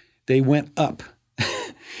 They went up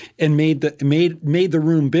and made the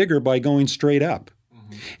room bigger by going straight up.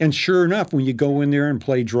 Mm-hmm. And sure enough, when you go in there and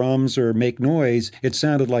play drums or make noise, it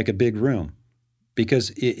sounded like a big room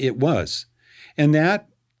because it was. And that,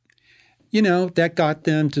 that got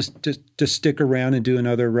them to stick around and do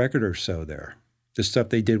another record or so there. The stuff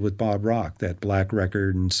they did with Bob Rock, that Black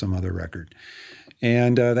record and some other record.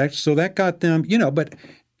 And that got them, but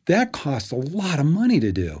that cost a lot of money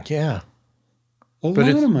to do. Yeah. A lot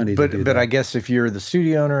of money to do. But I guess if you're the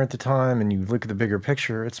studio owner at the time and you look at the bigger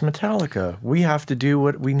picture, it's Metallica. We have to do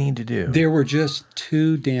what we need to do. There were just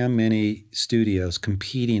too damn many studios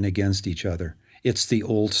competing against each other. It's the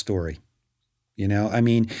old story. I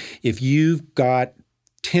mean, if you've got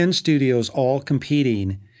 10 studios all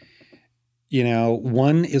competing,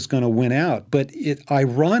 one is going to win out. But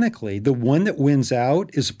ironically, the one that wins out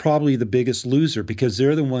is probably the biggest loser because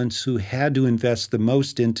they're the ones who had to invest the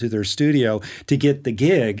most into their studio to get the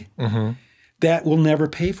gig. Mm-hmm. That will never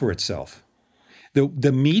pay for itself.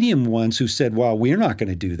 The medium ones who said, well, we're not going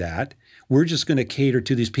to do that. We're just going to cater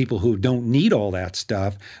to these people who don't need all that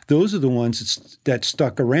stuff. Those are the ones that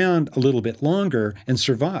stuck around a little bit longer and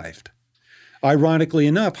survived. Ironically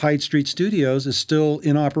enough, Hyde Street Studios is still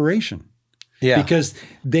in operation. Yeah. Because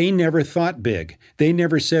they never thought big. They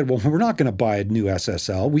never said, well, we're not going to buy a new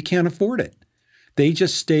SSL. We can't afford it. They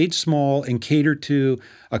just stayed small and catered to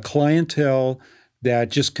a clientele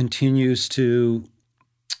that just continues to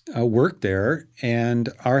work there and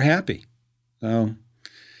are happy. So,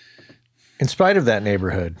 in spite of that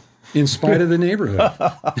neighborhood. In spite of the neighborhood.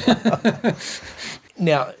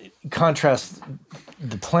 Now, contrast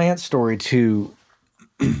the plant story to...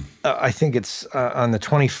 I think it's on the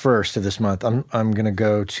 21st of this month. I'm going to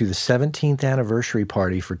go to the 17th anniversary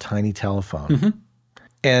party for Tiny Telephone. Mm-hmm.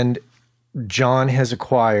 And John has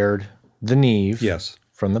acquired the Neve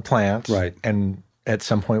from the plant. Right. And at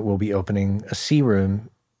some point we'll be opening a C room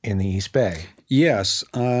in the East Bay. Yes.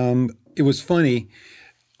 It was funny.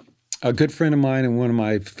 A good friend of mine and one of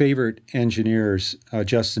my favorite engineers,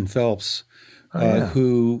 Justin Phelps,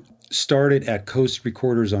 who started at Coast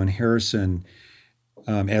Recorders on Harrison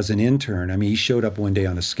as an intern. I mean, he showed up one day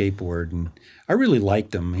on a skateboard, and I really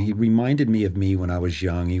liked him. He reminded me of me when I was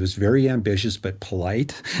young. He was very ambitious but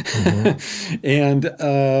polite. Mm-hmm.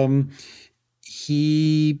 And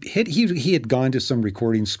he had gone to some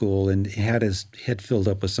recording school and had his head filled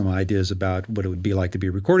up with some ideas about what it would be like to be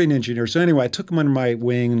a recording engineer. So anyway, I took him under my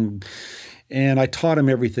wing, and I taught him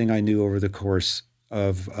everything I knew over the course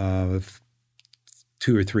of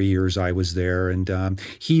 2 or 3 years I was there. And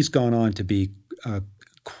he's gone on to be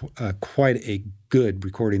quite a good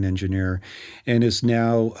recording engineer, and is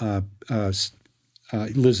now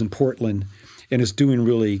lives in Portland and is doing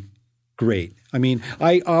really great. I mean,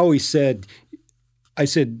 I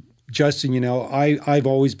said, Justin, I've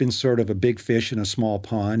always been sort of a big fish in a small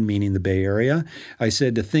pond, meaning the Bay Area. I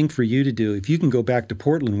said, the thing for you to do, if you can go back to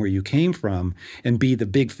Portland where you came from and be the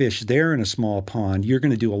big fish there in a small pond, you're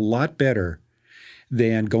going to do a lot better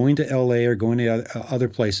than going to LA or going to other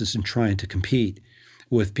places and trying to compete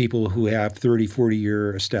with people who have 30,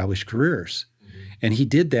 40-year established careers. Mm-hmm. And he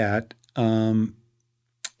did that, and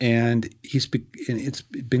it's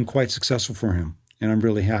been quite successful for him. And I'm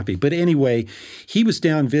really happy. But anyway, he was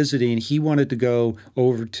down visiting. He wanted to go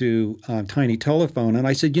over to Tiny Telephone. And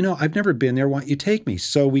I said, I've never been there. Why don't you take me?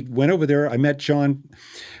 So we went over there. I met John,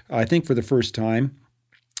 I think, for the first time.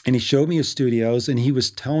 And he showed me his studios. And he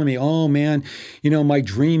was telling me, oh, man, my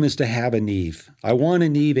dream is to have a Neve. I want a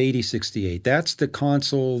Neve 8068. That's the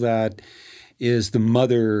console that is the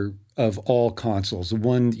mother of all consoles. The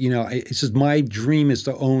one, it says, my dream is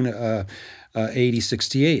to own a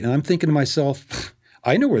 8068. And I'm thinking to myself,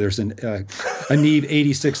 I know where there's a Neve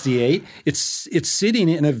 8068. It's sitting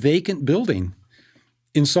in a vacant building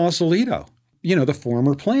in Sausalito, the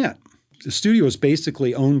former plant. The studio is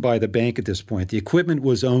basically owned by the bank at this point. The equipment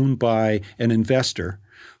was owned by an investor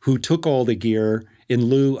who took all the gear in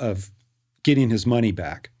lieu of getting his money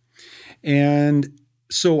back. And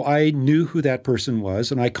so I knew who that person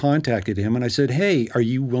was, and I contacted him, and I said, hey, are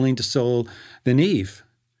you willing to sell the Neve?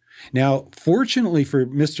 Now, fortunately for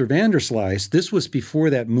Mr. Vanderslice, this was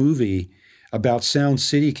before that movie about Sound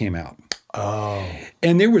City came out. Oh.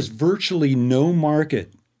 And there was virtually no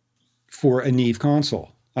market for a Neve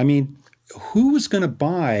console. I mean, who was going to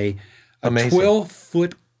buy a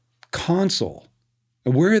 12-foot console?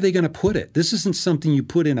 And where are they going to put it? This isn't something you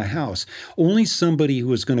put in a house. Only somebody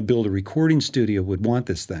who is going to build a recording studio would want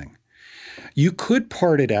this thing. You could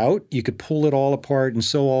part it out. You could pull it all apart and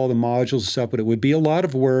sew all the modules and stuff, but it would be a lot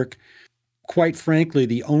of work. Quite frankly,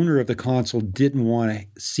 the owner of the console didn't want to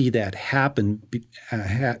see that happen.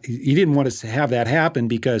 He didn't want to have that happen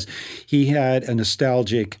because he had a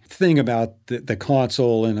nostalgic thing about the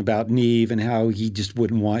console and about Neve and how he just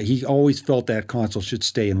wouldn't want – he always felt that console should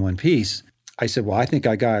stay in one piece. I said, well, I think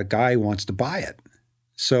I got a guy who wants to buy it.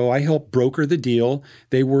 So I helped broker the deal.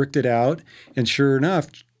 They worked it out. And sure enough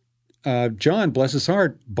 – John, bless his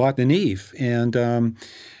heart, bought the Neve. And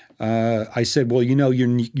I said, well,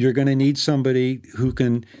 you're going to need somebody who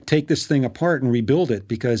can take this thing apart and rebuild it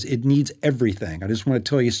because it needs everything. I just want to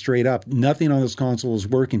tell you straight up, nothing on this console is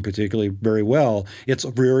working particularly very well. It's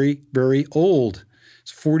very, very old. It's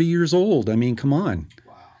 40 years old. I mean, come on.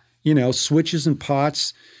 Wow. Switches and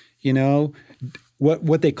pots,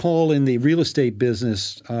 what they call in the real estate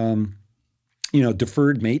business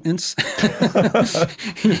deferred maintenance.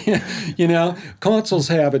 Consoles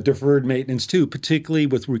have a deferred maintenance too, particularly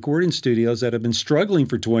with recording studios that have been struggling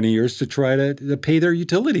for 20 years to try to pay their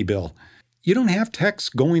utility bill. You don't have techs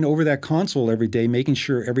going over that console every day, making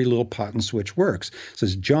sure every little pot and switch works.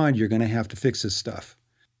 Says, John, you're going to have to fix this stuff.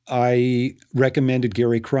 I recommended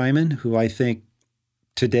Gary Kryman, who I think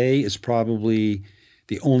today is probably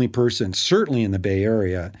the only person, certainly in the Bay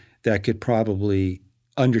Area, that could probably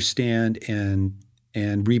understand and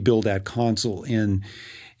rebuild that console in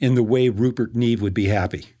the way Rupert Neve would be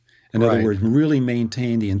happy. In other words, really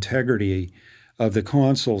maintain the integrity of the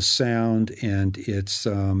console's sound and its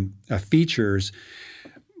features,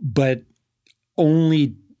 but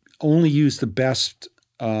only use the best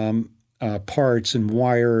parts and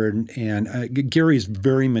wire. And Gary's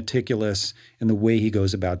very meticulous in the way he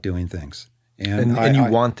goes about doing things. And you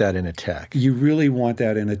want that in a tech. You really want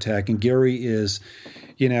that in a tech. And Gary is,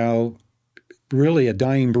 really a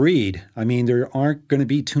dying breed. I mean, there aren't going to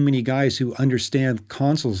be too many guys who understand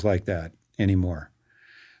consoles like that anymore.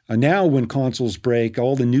 Now when consoles break,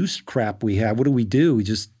 all the new crap we have, what do?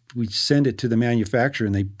 We send it to the manufacturer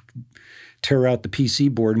and they tear out the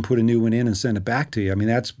PC board and put a new one in and send it back to you. I mean,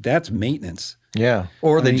 that's maintenance. Yeah.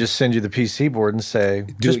 Or they just send you the PC board and say,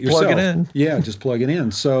 just plug it in. Yeah, just plug it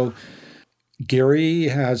in. So Gary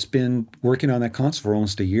has been working on that console for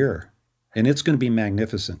almost a year, and it's going to be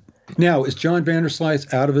magnificent. Now, is John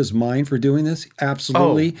Vanderslice out of his mind for doing this?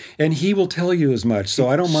 Absolutely. Oh. And he will tell you as much. So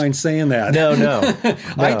I don't mind saying that. No.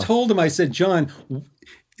 I told him, I said, John,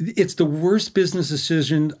 it's the worst business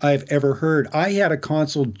decision I've ever heard. I had a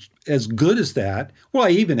console as good as that. Well, I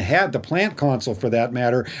even had the plant console for that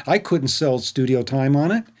matter. I couldn't sell studio time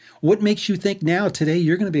on it. What makes you think now today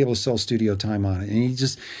you're going to be able to sell studio time on it?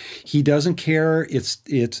 And he doesn't care.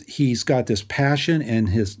 He's got this passion and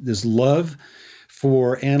this love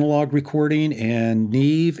for analog recording and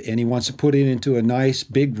Neve, and he wants to put it into a nice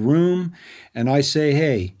big room. And I say,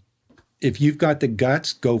 hey, if you've got the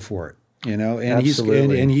guts, go for it. And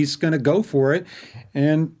Absolutely. he's going to go for it,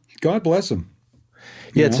 and God bless him.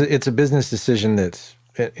 Yeah, it's a business decision that's,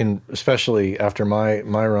 especially after my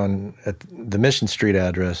run at the Mission Street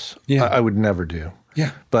address, I would never do.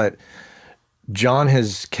 Yeah. But John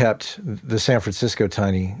has kept the San Francisco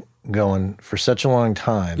Tiny going for such a long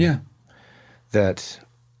time. Yeah. That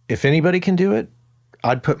if anybody can do it,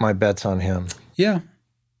 I'd put my bets on him. Yeah.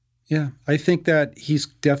 Yeah. I think that he's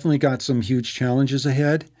definitely got some huge challenges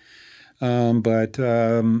ahead. I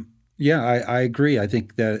agree. I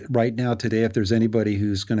think that right now, today, if there's anybody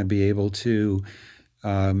who's going to be able to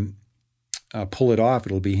pull it off,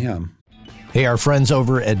 it'll be him. Hey, our friends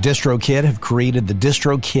over at DistroKid have created the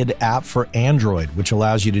DistroKid app for Android, which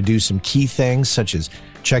allows you to do some key things such as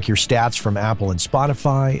check your stats from Apple and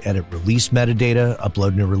Spotify, edit release metadata,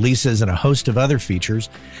 upload new releases, and a host of other features.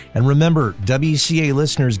 And remember, WCA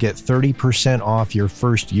listeners get 30% off your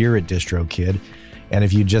first year at DistroKid. And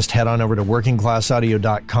if you just head on over to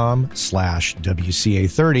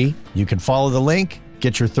workingclassaudio.com/WCA30, you can follow the link,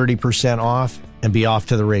 get your 30% off, and be off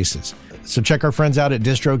to the races. So check our friends out at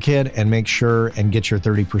DistroKid and make sure and get your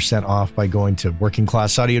 30% off by going to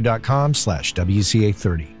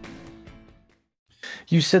workingclassaudio.com/WCA30.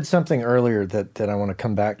 You said something earlier that I want to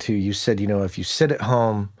come back to. You said, if you sit at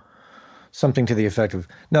home, something to the effect of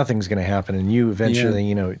nothing's going to happen, and you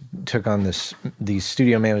eventually, took on these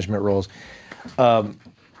studio management roles.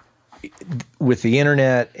 With the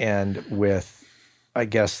internet and with, I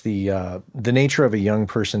guess, the nature of a young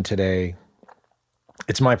person today,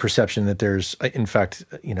 it's my perception that there's, in fact,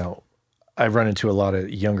 I've run into a lot of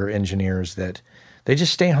younger engineers that they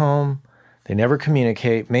just stay home, they never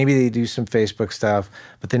communicate, maybe they do some Facebook stuff,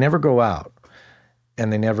 but they never go out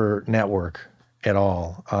and they never network at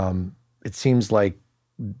all. It seems like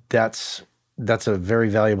that's a very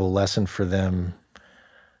valuable lesson for them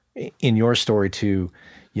in your story too.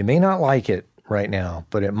 You may not like it right now,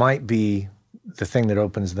 but it might be the thing that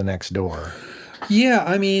opens the next door. Yeah,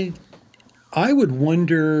 I mean, I would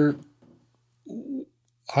wonder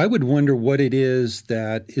what it is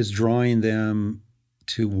that is drawing them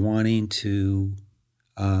to wanting to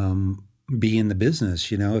be in the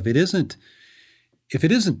business. If it isn't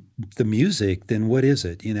the music, then what is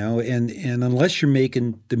it? And unless you're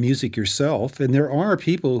making the music yourself, and there are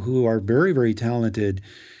people who are very, very talented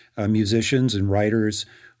musicians and writers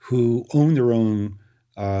who own their own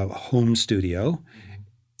home studio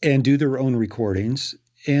and do their own recordings,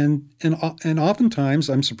 and oftentimes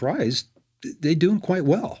I'm surprised they do them quite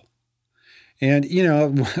well. And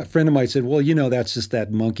a friend of mine said, "Well, that's just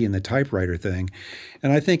that monkey in the typewriter thing,"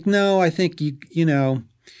 and I think no, I think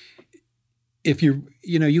if you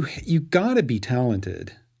got to be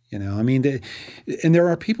talented. I mean, and there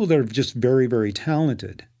are people that are just very, very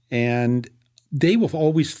talented, and they will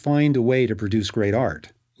always find a way to produce great art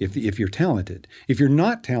if you're talented. If you're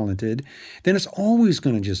not talented, then it's always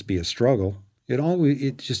going to just be a struggle.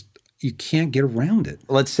 You can't get around it.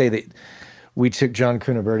 Let's say that we took John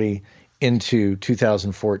Cuniberti into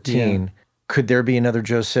 2014. Yeah. Could there be another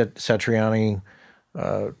Joe Satriani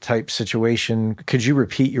type situation? Could you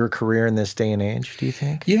repeat your career in this day and age, do you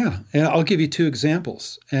think? Yeah, and I'll give you two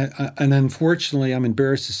examples. And unfortunately, I'm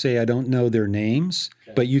embarrassed to say I don't know their names,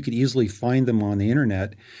 but you could easily find them on the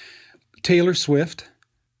internet. Taylor Swift,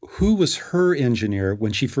 who was her engineer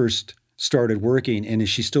when she first started working, and is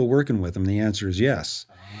she still working with him? The answer is yes.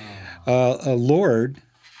 Lorde,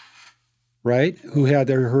 right, who had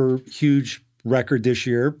her huge record this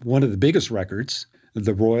year, one of the biggest records,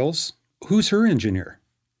 the Royals. Who's her engineer?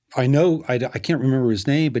 I know, I can't remember his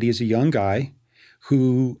name, but he's a young guy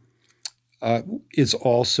who is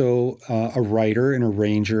also a writer and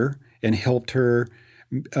arranger and helped her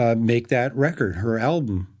make that record, her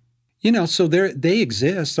album. So they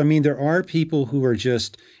exist. I mean, there are people who are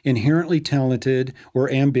just inherently talented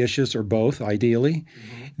or ambitious or both, ideally,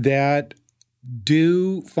 that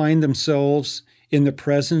do find themselves in the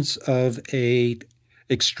presence of a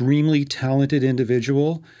extremely talented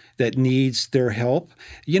individual that needs their help.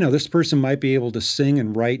 This person might be able to sing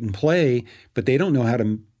and write and play, but they don't know how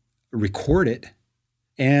to record it.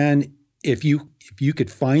 And if you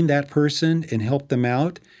could find that person and help them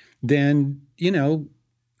out, then,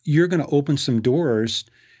 you're going to open some doors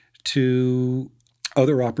to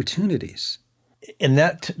other opportunities. And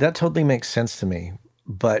that totally makes sense to me.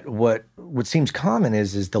 But what seems common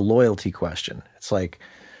is the loyalty question. It's like,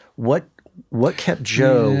 what kept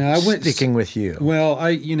Joe sticking with you? Well,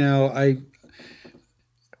 why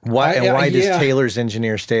does Taylor's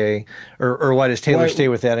engineer stay, or why does Taylor stay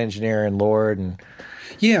with that engineer and Lord? And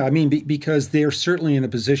yeah, I mean, because they're certainly in a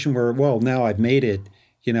position where, well, now I've made it.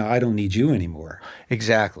 I don't need you anymore.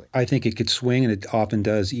 Exactly. I think it could swing, and it often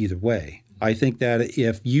does either way. I think that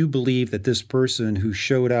if you believe that this person who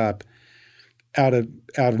showed up out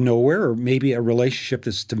of nowhere, or maybe a relationship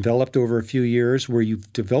that's developed over a few years where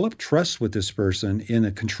you've developed trust with this person in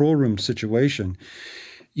a control room situation,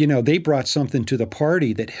 they brought something to the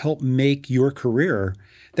party that helped make your career.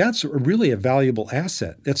 That's really a valuable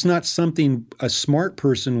asset. That's not something a smart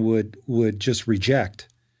person would just reject.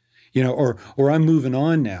 Or I'm moving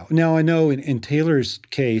on now. Now I know in Taylor's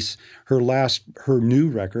case, her last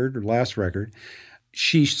record,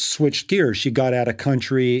 she switched gears. She got out of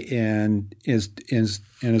country and is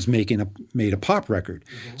made a pop record.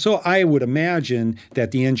 Mm-hmm. So I would imagine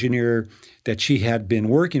that the engineer that she had been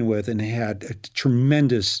working with and had a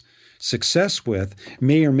tremendous success with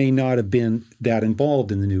may or may not have been that involved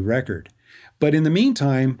in the new record. But in the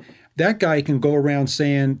meantime, that guy can go around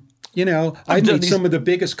saying, I made some of the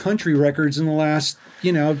biggest country records in the last,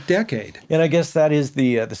 decade. And I guess that is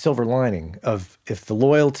the silver lining of, if the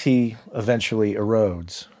loyalty eventually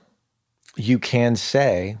erodes, you can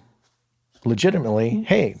say legitimately,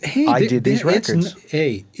 hey, I did these records.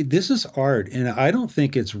 This is art, and I don't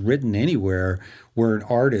think it's written anywhere where an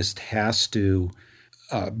artist has to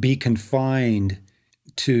be confined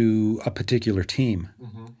to a particular team.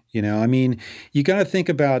 Mm-hmm. I mean, you got to think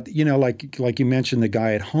about, like you mentioned, the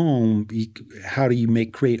guy at home. How do you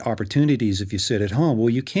create opportunities if you sit at home? Well,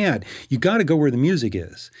 you can't. You got to go where the music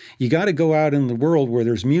is. You got to go out in the world where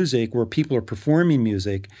there's music, where people are performing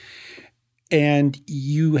music, and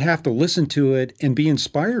you have to listen to it and be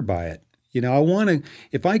inspired by it.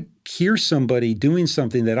 If I hear somebody doing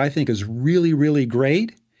something that I think is really, really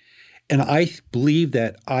great, and I believe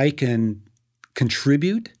that I can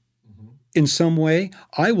contribute in some way,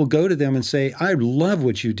 I will go to them and say, I love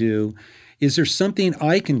what you do. Is there something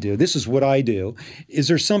I can do? This is what I do. Is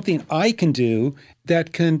there something I can do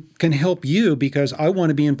that can help you, because I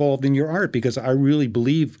want to be involved in your art, because I really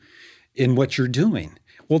believe in what you're doing?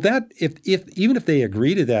 Well, that even if they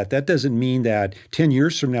agree to that, that doesn't mean that 10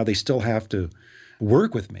 years from now they still have to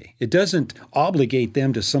work with me. It doesn't obligate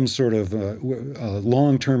them to some sort of a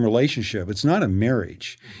long-term relationship. It's not a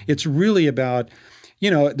marriage. It's really about,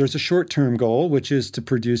 there's a short-term goal, which is to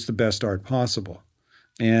produce the best art possible.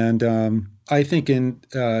 And I think in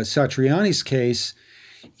Satriani's case,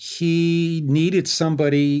 he needed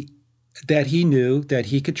somebody that he knew, that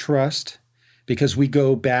he could trust, because we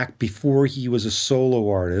go back before he was a solo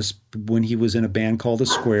artist, when he was in a band called The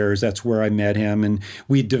Squares. That's where I met him, and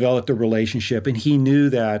we developed a relationship. And he knew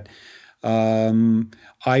that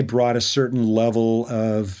I brought a certain level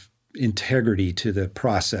of integrity to the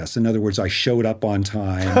process. In other words, I showed up on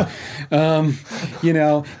time, and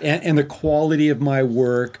the quality of my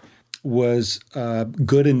work was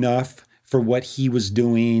good enough for what he was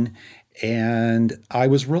doing, and I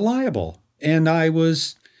was reliable, and I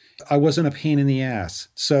wasn't a pain in the ass.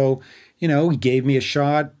 So, he gave me a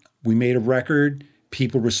shot. We made a record.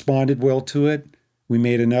 People responded well to it. We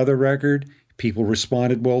made another record. People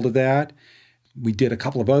responded well to that. We did a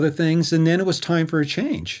couple of other things, and then it was time for a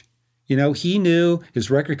change. He knew, his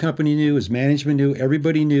record company knew, his management knew,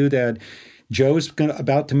 everybody knew that Joe's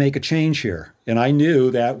about to make a change here. And I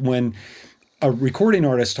knew that when a recording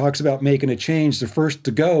artist talks about making a change, the first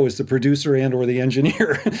to go is the producer and or the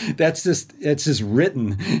engineer. It's just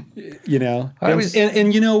written,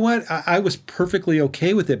 And you know what? I was perfectly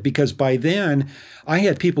okay with it, because by then I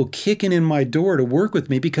had people kicking in my door to work with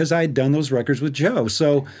me because I had done those records with Joe.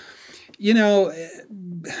 So,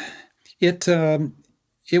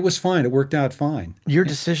 it was fine. It worked out fine. Your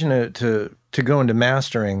decision to go into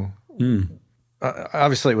mastering,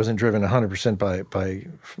 obviously it wasn't driven 100% by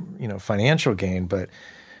financial gain, but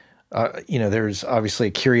there's obviously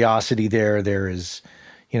a curiosity there. There is,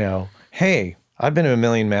 hey, I've been to 1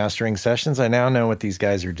 million mastering sessions. I now know what these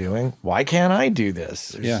guys are doing. Why can't I do this?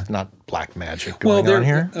 There's not black magic going on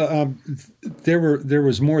here. There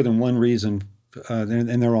was more than one reason,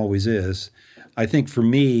 and there always is. I think for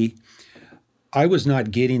me, I was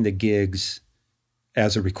not getting the gigs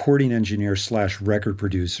as a recording engineer / record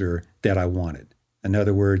producer that I wanted. In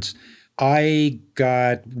other words, I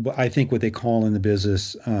got, I think, what they call in the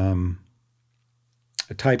business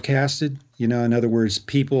typecasted. In other words,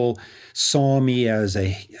 people saw me as a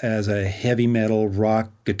heavy metal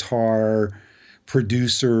rock guitar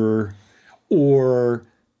producer or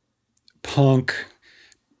punk,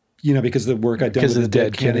 because of the work I'd done with the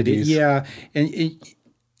Dead Kennedys. Yeah,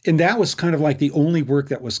 and that was kind of like the only work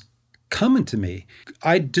that was coming to me.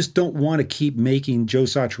 I just don't want to keep making Joe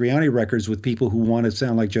Satriani records with people who want to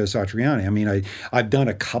sound like Joe Satriani. I mean, I've done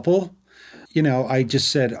a couple. I just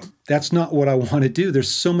said, that's not what I want to do.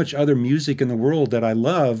 There's so much other music in the world that I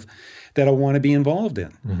love that I want to be involved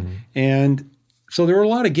in. Mm-hmm. And so there were a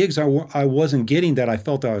lot of gigs I wasn't getting that I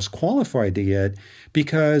felt I was qualified to get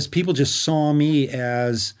because people just saw me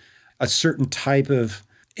as a certain type of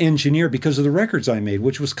engineer because of the records I made,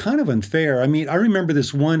 which was kind of unfair. I mean, I remember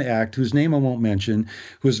this one act whose name I won't mention,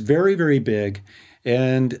 who was very, very big.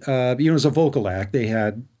 And, it was a vocal act. They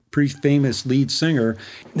had pretty famous lead singer.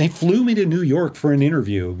 They flew me to New York for an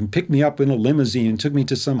interview and picked me up in a limousine and took me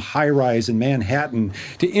to some high-rise in Manhattan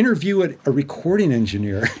to interview a recording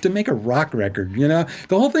engineer to make a rock record. The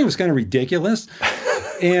whole thing was kind of ridiculous.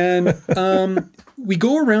 And we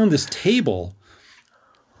go around this table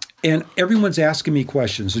and everyone's asking me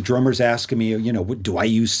questions. The drummer's asking me, do I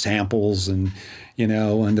use samples? And,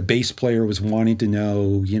 and the bass player was wanting to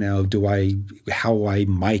know, how I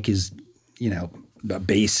mic his,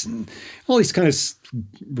 bass and all these kind of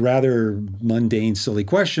rather mundane, silly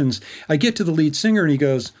questions. I get to the lead singer and he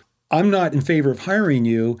goes, I'm not in favor of hiring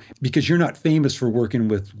you because you're not famous for working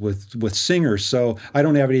with singers. So I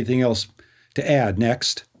don't have anything else to add.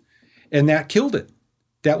 Next. And that killed it.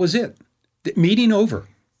 That was it. The meeting over.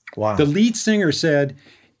 Wow. The lead singer said,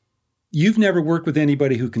 you've never worked with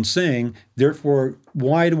anybody who can sing, therefore,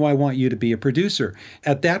 why do I want you to be a producer?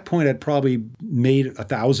 At that point, I'd probably made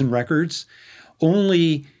 1,000 records.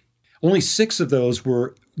 Only 6 of those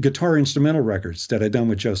were guitar instrumental records that I'd done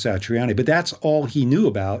with Joe Satriani, but that's all he knew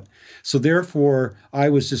about. So therefore, I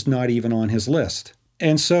was just not even on his list.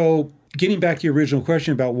 And so getting back to your original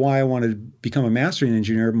question about why I wanted to become a mastering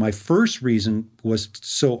engineer, my first reason was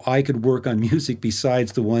so I could work on music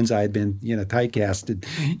besides the ones I had been, typecasted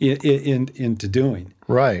into doing.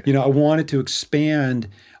 Right. I wanted to expand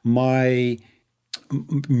my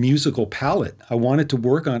musical palette. I wanted to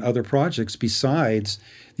work on other projects besides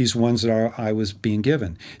these ones that I was being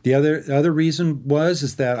given. The other reason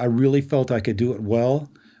is that I really felt I could do it well.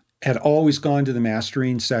 Had always gone to the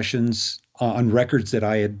mastering sessions on records that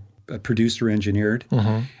I had produced or engineered.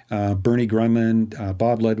 Mm-hmm. Bernie Grunman,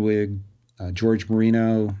 Bob Ludwig, George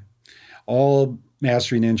Marino, all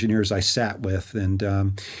mastering engineers I sat with.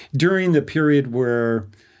 And during the period where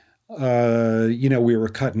we were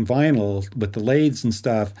cutting vinyl with the lathes and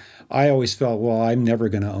stuff, I always felt, well, I'm never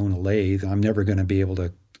going to own a lathe. I'm never going to be able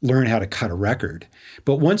to learn how to cut a record.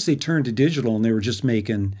 But once they turned to digital and they were just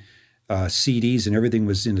making CDs and everything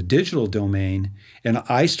was in the digital domain, and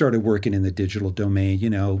I started working in the digital domain,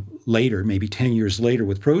 later, maybe 10 years later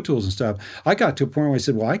with Pro Tools and stuff, I got to a point where I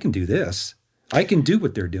said, well, I can do this. I can do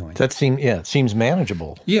what they're doing. It seems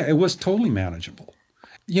manageable. Yeah, it was totally manageable.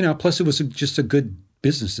 Plus it was just a good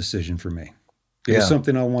business decision for me. It was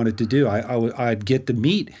something I wanted to do. I'd get to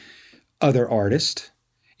meet other artists,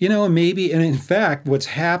 and in fact, what's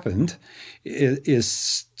happened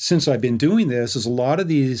is since I've been doing this, is a lot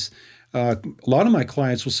of my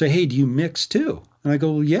clients will say, hey, do you mix too? And I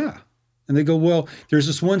go, well, yeah. And they go, well, there's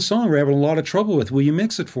this one song we're having a lot of trouble with. Will you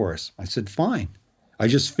mix it for us? I said, fine. I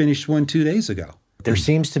just finished one 2 days ago. There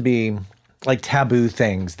seems to be like taboo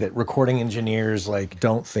things that recording engineers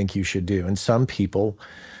don't think you should do. And some people,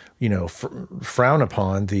 frown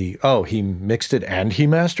upon he mixed it and he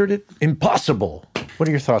mastered it? Impossible. What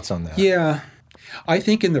are your thoughts on that? Yeah. I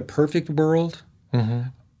think in the perfect world, mm-hmm.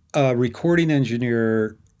 a recording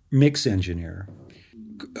engineer, mix engineer,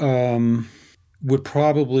 would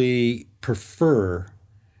probably prefer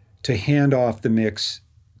to hand off the mix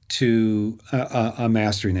to a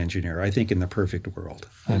mastering engineer, I think, in the perfect world.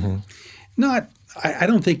 Mm-hmm. I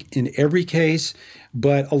don't think in every case,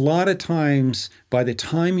 but a lot of times, by the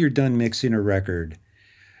time you're done mixing a record,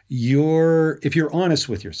 if you're honest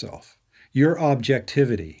with yourself, your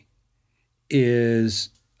objectivity is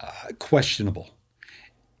questionable.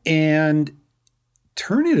 And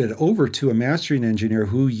turning it over to a mastering engineer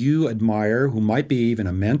who you admire, who might be even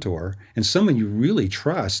a mentor, and someone you really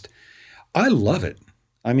trust, I love it.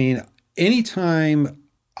 I mean, anytime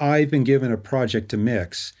I've been given a project to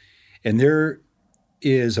mix and there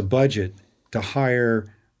is a budget to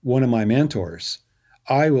hire one of my mentors,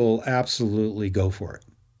 I will absolutely go for it.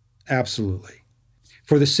 Absolutely.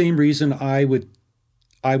 For the same reason I would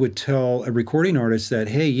I would tell a recording artist that,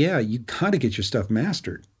 hey, yeah, you got to get your stuff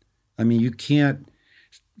mastered. I mean, you can't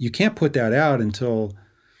put that out until,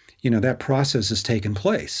 that process has taken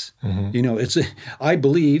place. Mm-hmm.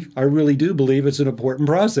 I really do believe it's an important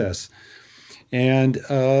process. And,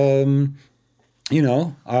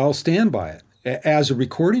 I'll stand by it. As a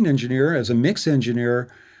recording engineer, as a mix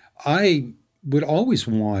engineer, I would always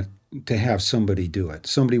want to have somebody do it,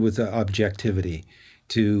 somebody with the objectivity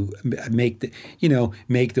to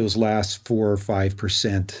make those last 4 or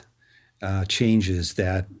 5% changes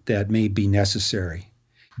that may be necessary.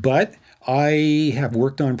 But I have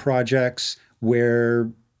worked on projects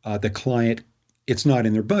where the client, it's not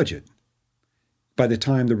in their budget. By the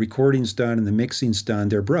time the recording's done and the mixing's done,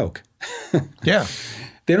 they're broke. Yeah.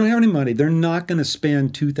 They don't have any money. They're not going to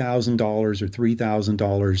spend $2,000 or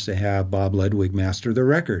 $3,000 to have Bob Ludwig master their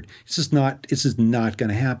record. This is not going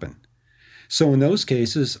to happen. So in those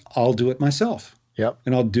cases, I'll do it myself. Yep.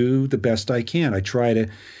 And I'll do the best I can. I try to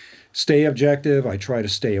stay objective. I try to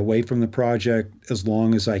stay away from the project as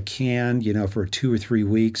long as I can, for 2 or 3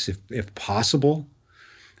 weeks if possible.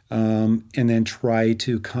 And then try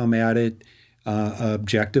to come at it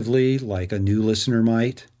objectively like a new listener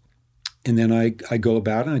might. And then I go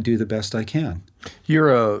about it and I do the best I can.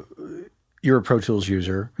 You're a Pro Tools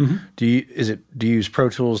user. Mm-hmm. Do you use Pro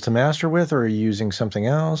Tools to master with, or are you using something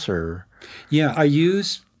else? Or yeah, I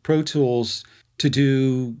use Pro Tools to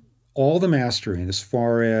do all the mastering as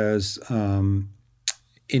far as any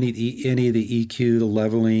of the EQ, the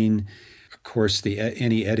leveling, of course,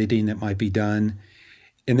 any editing that might be done,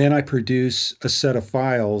 and then I produce a set of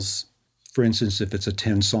files. For instance, if it's a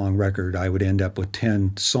 10-song record, I would end up with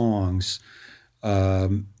 10 songs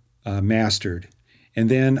mastered. And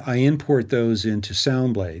then I import those into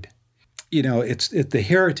SoundBlade. The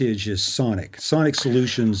heritage is Sonic. Sonic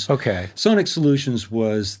Solutions. Okay. Sonic Solutions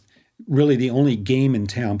was really the only game in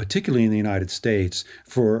town, particularly in the United States,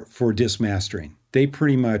 for disc mastering. They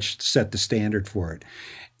pretty much set the standard for it.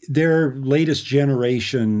 Their latest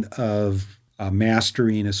generation of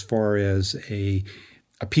mastering, as far as a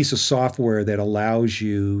piece of software that allows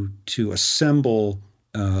you to assemble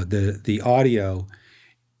the audio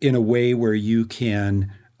in a way where you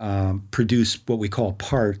can produce what we call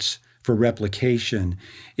parts for replication,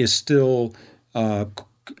 is still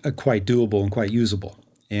quite doable and quite usable.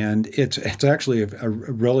 And it's actually a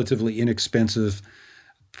relatively inexpensive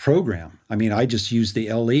program. I mean, I just use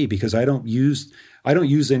the LE because I don't use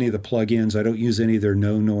any of the plugins. I don't use any of their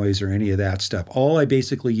no noise or any of that stuff. All I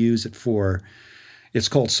basically use it for, it's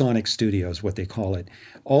called Sonic Studio is what they call it.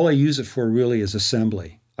 All I use it for really is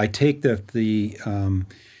assembly. I take the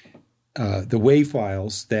WAV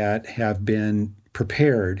files that have been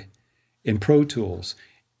prepared in Pro Tools,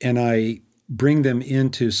 and I bring them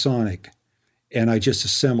into Sonic, and I just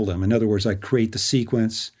assemble them. In other words, I create the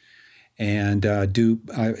sequence and I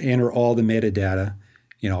enter all the metadata.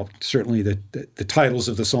 Certainly the titles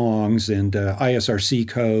of the songs and ISRC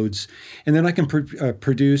codes. And then I can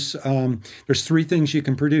produce, there's 3 things you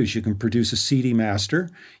can produce. You can produce a CD master.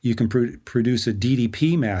 You can produce a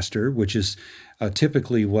DDP master, which is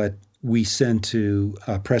typically what we send to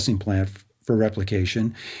a pressing plant for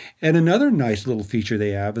replication. And another nice little feature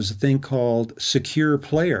they have is a thing called Secure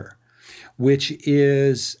Player, which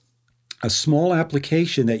is a small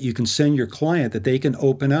application that you can send your client that they can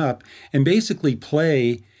open up and basically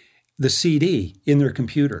play the CD in their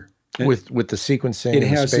computer. With the sequencing, it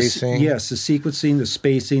has the spacing? The sequencing, the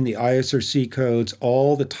spacing, the ISRC codes,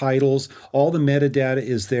 all the titles, all the metadata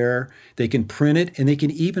is there. They can print it, and they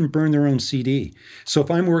can even burn their own CD. So if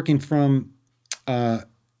I'm working from,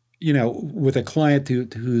 with a client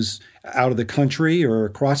who's out of the country or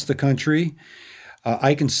across the country,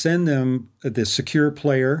 I can send them the Secure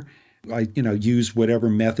Player. I use whatever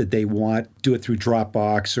method they want, do it through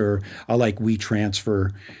Dropbox, or I like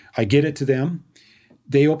WeTransfer. I get it to them.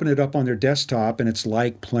 They open it up on their desktop, and it's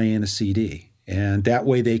like playing a CD. And that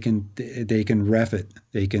way they can ref it.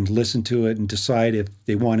 They can listen to it and decide if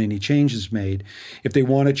they want any changes made. If they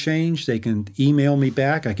want a change, they can email me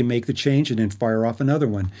back. I can make the change and then fire off another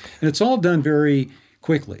one. And it's all done very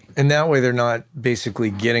quickly. And that way they're not basically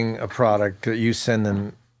getting a product that you send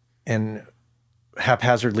them and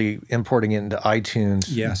haphazardly importing it into iTunes.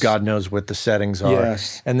 Yes. God knows what the settings are.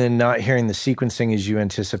 Yes. And then not hearing the sequencing as you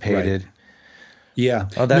anticipated. Right. Yeah.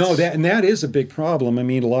 Oh, that is a big problem. I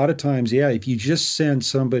mean, a lot of times, if you just send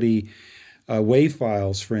somebody WAV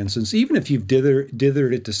files, for instance, even if you've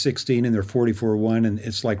dithered it to 16 and they're 44.1 and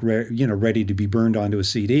it's like ready to be burned onto a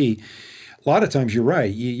CD, a lot of times you're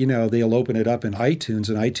right. You know, they'll open it up in iTunes,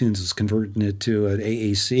 and iTunes is converting it to an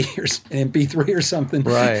AAC or an MP3 or something.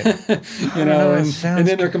 Right. You know, and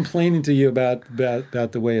then they're complaining to you about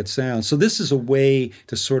the way it sounds. So this is a way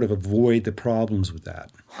to sort of avoid the problems with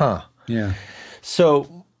that. Huh. Yeah.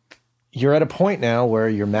 So you're at a point now where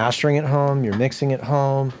you're mastering at home, you're mixing at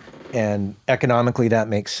home, and economically that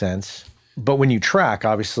makes sense. But when you track,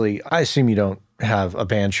 obviously, I assume you don't have a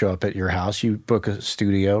band show up at your house. You book a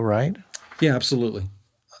studio, right? Yeah, absolutely.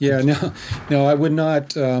 Yeah, no, I would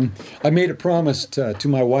not. I made a promise to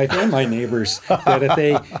my wife and my neighbors that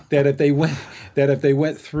if they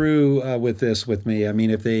went through with this with me, I mean,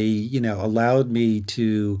 if they allowed me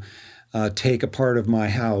to take a part of my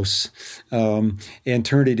house and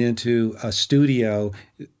turn it into a studio,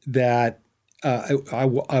 that I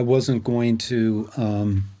wasn't going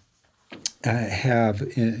to have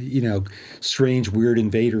strange, weird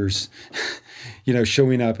invaders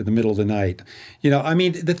showing up in the middle of the night. I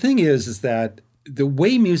mean, the thing is that the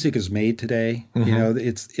way music is made today,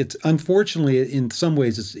 it's unfortunately in some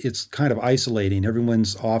ways it's kind of isolating.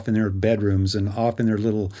 Everyone's off in their bedrooms and off in their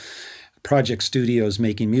little project studios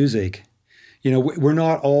making music. We're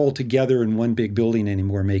not all together in one big building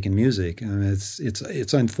anymore making music. I mean,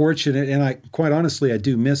 it's unfortunate, and I quite honestly I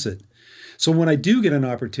do miss it. So when I do get an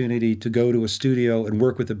opportunity to go to a studio and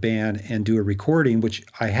work with a band and do a recording, which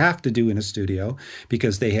I have to do in a studio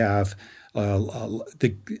because they have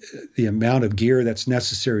the amount of gear that's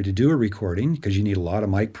necessary to do a recording, because you need a lot of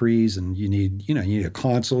mic pre's, and you need a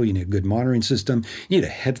console, you need a good monitoring system, you need a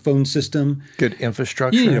headphone system, good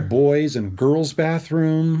infrastructure, you need a boys and girls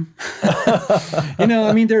bathroom.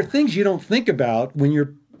 I mean, there are things you don't think about when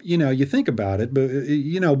you think about it, but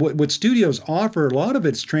what studios offer, a lot of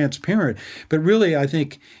it's transparent, but really I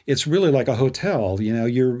think it's really like a hotel.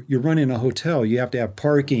 You're running a hotel. You have to have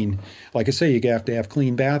parking. Like I say, you have to have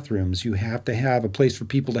clean bathrooms. You have to have a place for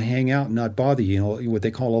people to hang out and not bother you, what they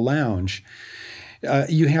call a lounge.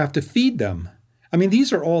 You have to feed them. I mean,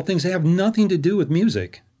 these are all things that have nothing to do with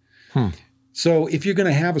music. So if you're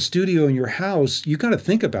going to have a studio in your house, you got to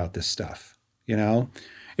think about this stuff,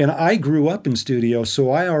 And I grew up in studio, so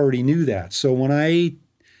I already knew that. So when I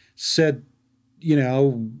said,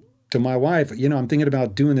 to my wife, I'm thinking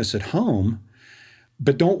about doing this at home,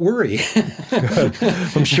 but don't worry.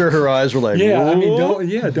 I'm sure her eyes were like, yeah, whoa. I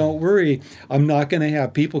mean, don't worry. I'm not going to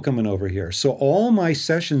have people coming over here. So all my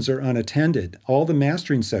sessions are unattended. All the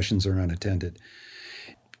mastering sessions are unattended.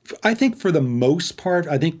 I think for the most part,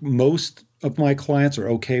 most of my clients are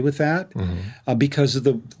okay with that because of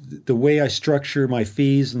the way I structure my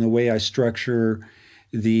fees and the way I structure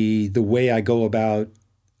the way I go about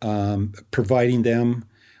providing them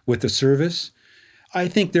with the service. I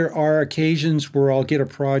think there are occasions where I'll get a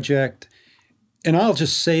project and I'll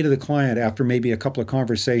just say to the client after maybe a couple of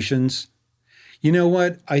conversations, you know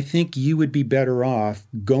what, I think you would be better off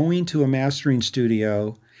going to a mastering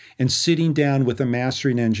studio and sitting down with a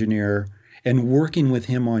mastering engineer and working with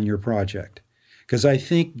him on your project. Because I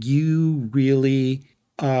think you really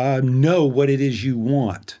know what it is you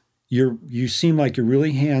want. You seem like you're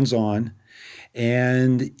really hands-on,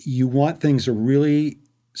 and you want things a really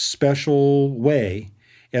special way.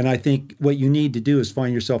 And I think what you need to do is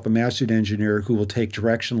find yourself a mastering engineer who will take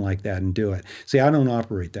direction like that and do it. See, I don't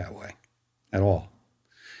operate that way at all.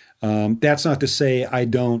 That's not to say I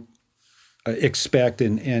don't expect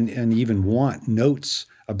and even want notes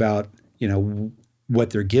about,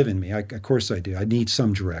 what they're giving me. Of course I do. I need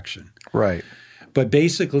some direction. Right. But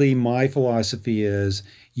basically my philosophy is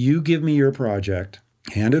you give me your project,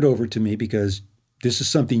 hand it over to me, because this is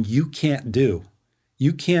something you can't do.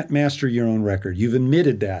 You can't master your own record. You've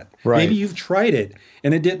admitted that. Right. Maybe you've tried it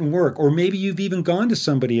and it didn't work, or maybe you've even gone to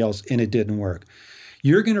somebody else and it didn't work.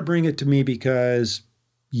 You're going to bring it to me because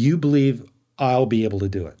you believe I'll be able to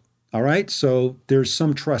do it. All right? So there's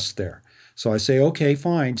some trust there. So I say, okay,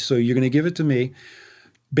 fine. So you're going to give it to me.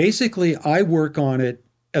 Basically, I work on it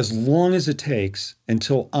as long as it takes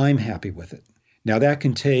until I'm happy with it. Now, that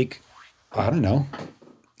can take, I don't know,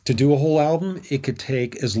 to do a whole album, it could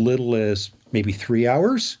take as little as maybe 3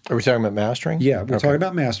 hours. Are we talking about mastering? Yeah, we're talking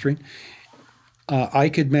about mastering. I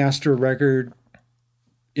could master a record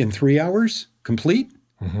in 3 hours, complete,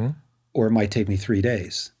 or it might take me 3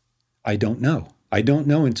 days. I don't know. I don't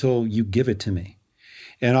know until you give it to me.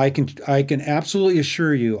 And I can absolutely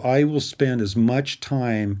assure you I will spend as much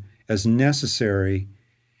time as necessary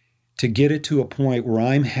to get it to a point where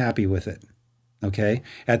I'm happy with it, okay?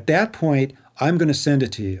 At that point, I'm going to send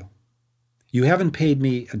it to you. You haven't paid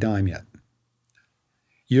me a dime yet.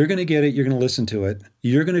 You're going to get it. You're going to listen to it.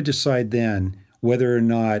 You're going to decide then whether or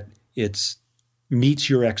not it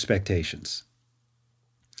meets your expectations.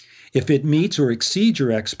 If it meets or exceeds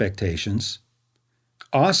your expectations,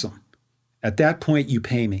 awesome. At that point, you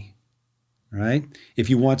pay me, right? If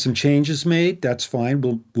you want some changes made, that's fine.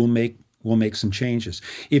 We'll make some changes.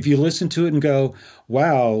 If you listen to it and go,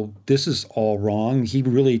 wow, this is all wrong. He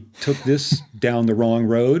really took this down the wrong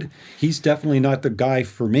road. He's definitely not the guy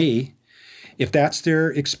for me. If that's their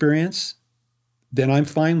experience, then I'm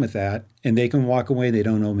fine with that. And they can walk away. They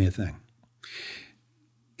don't owe me a thing.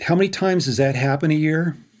 How many times does that happen a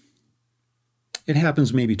year? It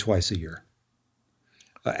happens maybe twice a year.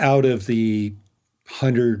 Out of the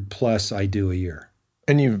 100 plus I do a year.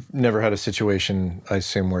 And you've never had a situation, I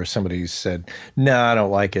assume, where somebody said, "No, I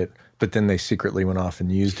don't like it," but then they secretly went off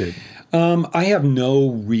and used it? I have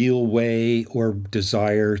no real way or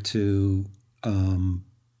desire to,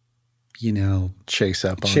 chase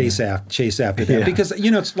after that. Yeah. Because,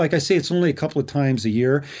 it's like I say, it's only a couple of times a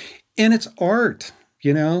year, and it's art.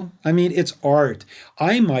 It's art.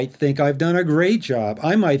 I might think I've done a great job.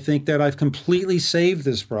 I might think that I've completely saved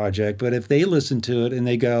this project. But if they listen to it and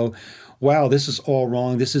they go, wow, this is all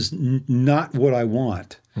wrong, this is not what I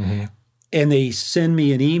want, mm-hmm. and they send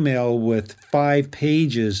me an email with 5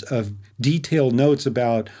 pages of detailed notes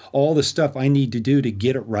about all the stuff I need to do to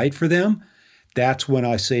get it right for them, that's when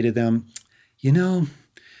I say to them,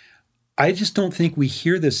 I just don't think we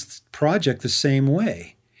hear this project the same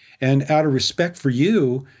way. And out of respect for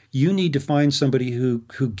you, you need to find somebody who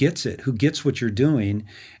gets it, who gets what you're doing.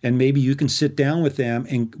 And maybe you can sit down with them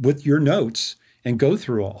and with your notes and go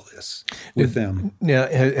through all this with them. Now,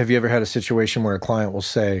 have you ever had a situation where a client will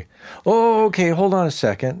say, "Oh, okay, hold on a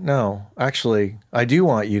second. No, actually, I do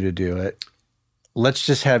want you to do it. Let's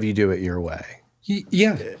just have you do it your way."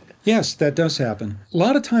 Yeah. Yes, that does happen. A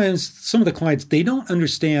lot of times, some of the clients, they don't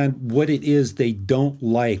understand what it is they don't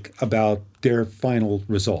like about their final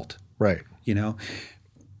result. Right.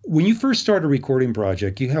 When you first start a recording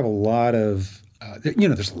project, you have a lot of,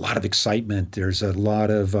 there's a lot of excitement. There's a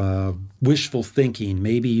lot of wishful thinking.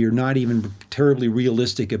 Maybe you're not even terribly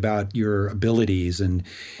realistic about your abilities, and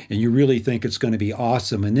you really think it's going to be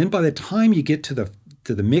awesome. And then by the time you get to the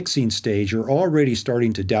mixing stage, you're already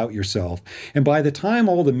starting to doubt yourself. And by the time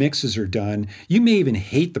all the mixes are done, you may even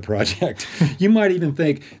hate the project. You might even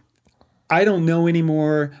think, I don't know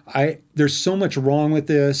anymore. There's so much wrong with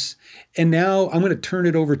this. And now I'm going to turn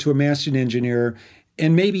it over to a mastering engineer,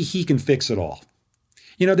 and maybe he can fix it all.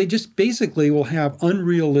 They just basically will have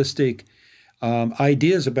unrealistic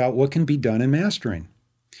ideas about what can be done in mastering.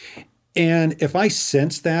 And if I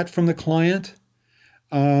sense that from the client,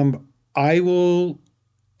 I will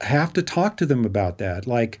have to talk to them about that.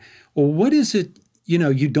 Like, well, what is it,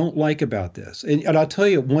 you don't like about this? And I'll tell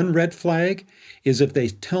you, one red flag is if they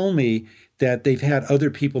tell me that they've had other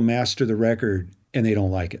people master the record and they don't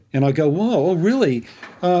like it. And I'll go, whoa, really?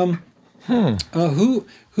 Who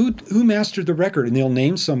mastered the record? And they'll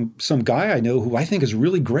name some guy I know who I think is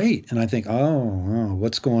really great. And I think, oh,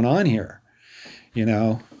 what's going on here?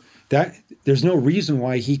 That there's no reason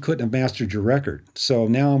why he couldn't have mastered your record. So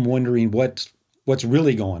now I'm wondering what's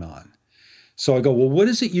really going on. So I go, well, what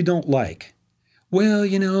is it you don't like? Well,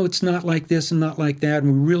 it's not like this and not like that.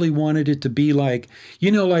 And we really wanted it to be like,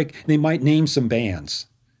 like they might name some bands.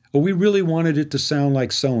 Well, we really wanted it to sound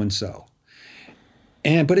like so-and-so.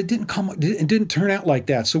 But it didn't turn out like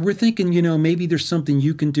that. So we're thinking, maybe there's something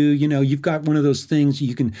you can do. You've got one of those things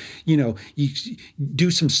you can, you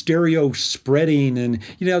do some stereo spreading, and,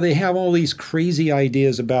 they have all these crazy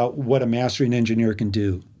ideas about what a mastering engineer can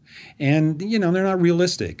do. And, they're not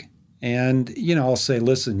realistic. And, I'll say,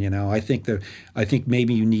 listen, I think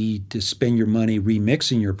maybe you need to spend your money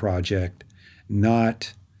remixing your project,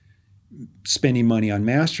 not spending money on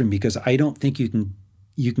mastering, because I don't think you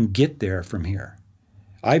can get there from here.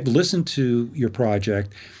 I've listened to your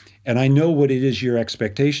project, and I know what it is your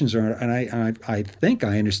expectations are, and I think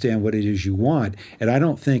I understand what it is you want, and I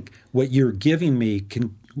don't think what you're giving me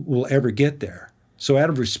will ever get there. So out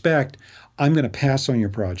of respect, I'm going to pass on your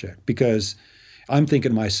project, because I'm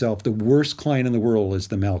thinking to myself, the worst client in the world is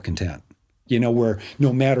the malcontent, where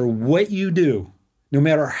no matter what you do, no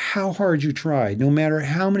matter how hard you try, no matter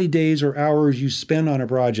how many days or hours you spend on a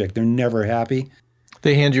project, they're never happy.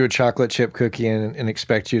 They hand you a chocolate chip cookie and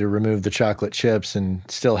expect you to remove the chocolate chips and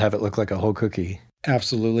still have it look like a whole cookie.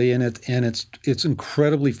 Absolutely, and it's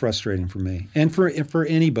incredibly frustrating for me and for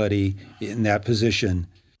anybody in that position.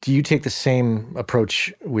 Do you take the same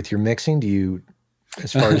approach with your mixing? Do you,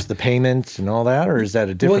 as far as the payments and all that, or is that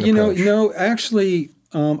a different approach? No, actually,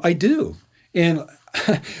 I do. And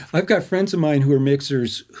I've got friends of mine who are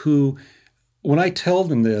mixers who, when I tell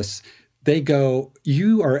them this, they go,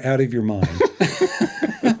 "You are out of your mind."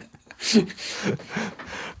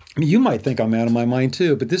 I mean, you might think I'm out of my mind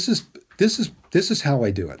too, but this is how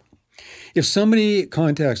I do it. If somebody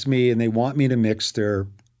contacts me and they want me to mix their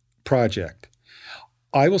project,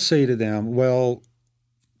 I will say to them, well,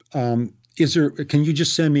 can you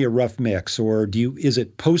just send me a rough mix, or is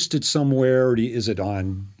it posted somewhere, or is it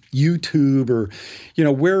on YouTube, or,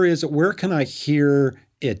 where is it? Where can I hear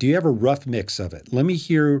it? Do you have a rough mix of it? Let me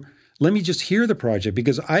just hear the project,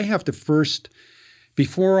 because I have to first,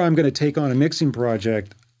 before I'm going to take on a mixing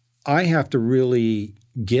project, I have to really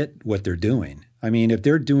get what they're doing. I mean, if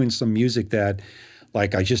they're doing some music that,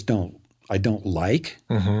 like, I don't like,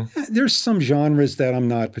 there's some genres that I'm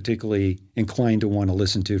not particularly inclined to want to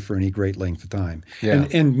listen to for any great length of time. Yeah.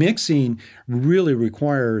 And mixing really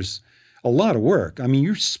requires a lot of work. I mean,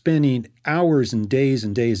 you're spending hours and days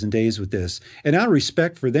and days and days with this. And out of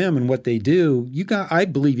respect for them and what they do, I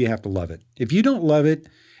believe you have to love it. If you don't love it,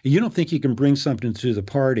 and you don't think you can bring something to the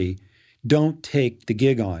party, don't take the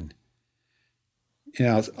gig on.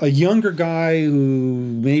 A younger guy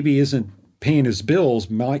who maybe isn't paying his bills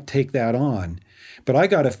might take that on. But I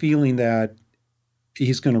got a feeling that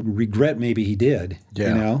he's going to regret maybe he did.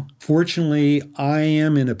 Yeah. Fortunately, I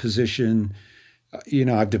am in a position,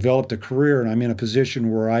 I've developed a career, and I'm in a position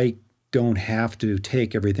where I don't have to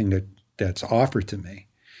take everything that's offered to me.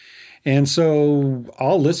 And so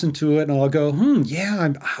I'll listen to it and I'll go,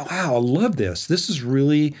 wow, I love this. This is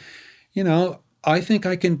really, I think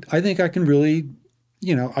I can really,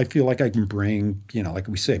 I feel like I can bring, like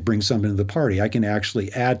we say, bring something to the party. I can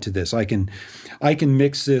actually add to this. I can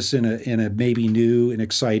mix this in a maybe new and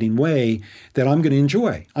exciting way that I'm going to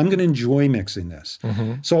enjoy. I'm going to enjoy mixing this.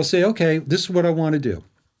 So I'll say, okay, this is what I want to do.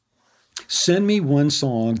 Send me one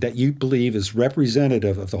song that you believe is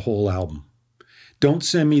representative of the whole album. Don't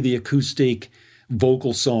send me the acoustic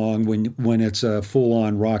vocal song when it's a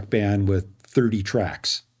full-on rock band with 30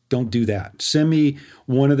 tracks. Don't do that. Send me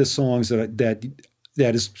one of the songs that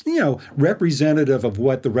is, representative of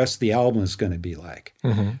what the rest of the album is going to be like.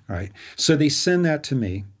 All right. So they send that to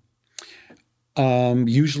me,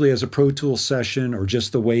 usually as a Pro Tools session or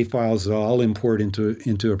just the WAV files that I'll import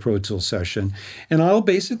into a Pro Tools session. And I'll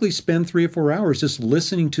basically spend 3 or 4 hours just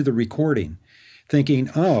listening to the recording,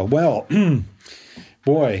 thinking, oh, well,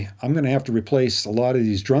 boy, I'm going to have to replace a lot of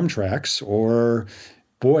these drum tracks, or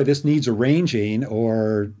boy, this needs arranging,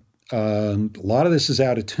 or a lot of this is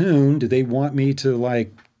out of tune. Do they want me to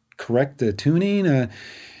correct the tuning?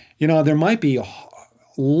 There might be a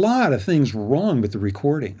lot of things wrong with the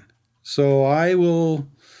recording. So I will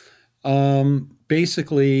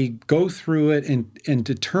basically go through it and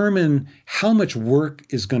determine how much work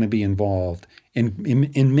is going to be involved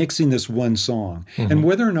in mixing this one song, and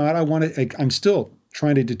whether or not I'm still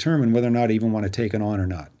trying to determine whether or not I even want to take it on or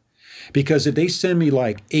not. Because if they send me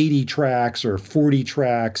 80 tracks or 40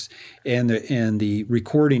 tracks and the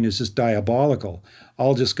recording is just diabolical,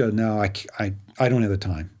 I'll just go, no, I don't have the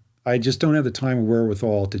time. I just don't have the time or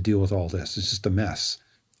wherewithal to deal with all this. It's just a mess.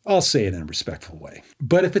 I'll say it in a respectful way.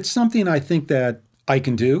 But if it's something I think that I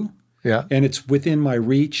can do, and it's within my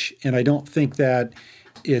reach, and I don't think that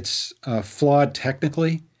it's flawed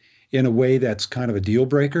technically in a way that's kind of a deal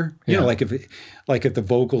breaker, like if the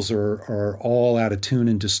vocals are all out of tune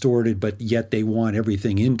and distorted, but yet they want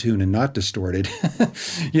everything in tune and not distorted. I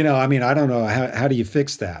don't know, how do you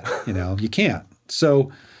fix that? You can't.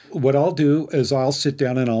 So what I'll do is I'll sit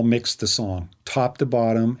down and I'll mix the song top to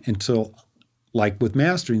bottom until, like with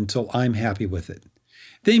mastering, until I'm happy with it.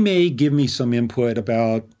 They may give me some input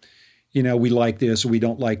about, we like this or we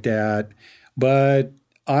don't like that, but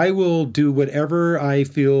I will do whatever I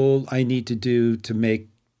feel I need to do to make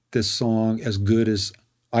this song as good as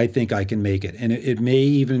I think I can make it. And it may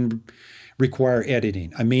even require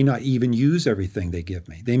editing. I may not even use everything they give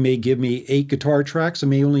me. They may give me 8 guitar tracks. I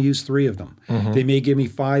may only use 3 of them. They may give me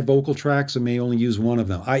 5 vocal tracks. I may only use 1 of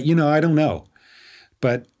them. I don't know.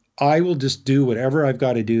 But I will just do whatever I've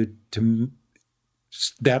got to do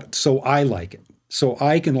so I like it. So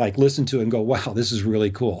I can listen to it and go, wow, this is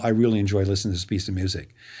really cool. I really enjoy listening to this piece of music.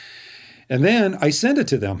 And then I send it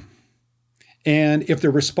to them. And if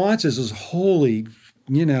their response is holy,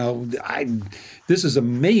 this is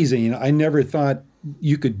amazing. I never thought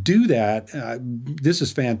you could do that. This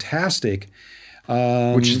is fantastic.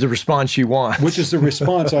 Which is the response you want. Which is the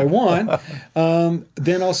response I want.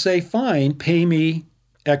 Then I'll say, fine, pay me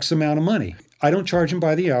X amount of money. I don't charge them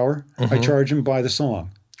by the hour. I charge them by the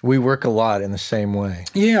song. We work a lot in the same way.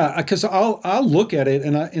 Yeah, because I'll look at it,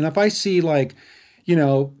 and if I see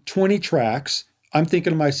 20 tracks, I'm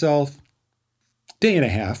thinking to myself, day and a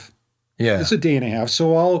half. Yeah, it's a day and a half.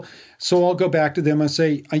 So I'll go back to them and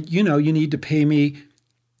say, you need to pay me.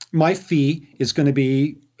 My fee is going to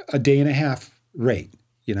be a day and a half rate.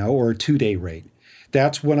 or a 2-day rate.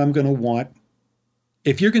 That's what I'm going to want.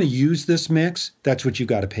 If you're going to use this mix, that's what you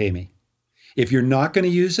got to pay me. If you're not going to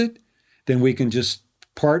use it, then we can just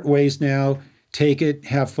part ways now, take it,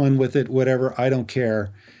 have fun with it, whatever. I don't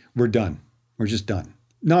care. We're done. We're just done.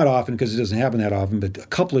 Not often, because it doesn't happen that often, but a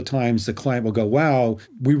couple of times the client will go, wow,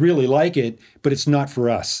 we really like it, but it's not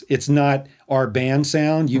for us. It's not our band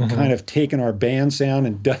sound. You've kind of taken our band sound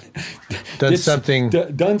and done something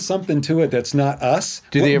to it that's not us.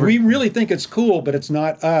 We really think it's cool, but it's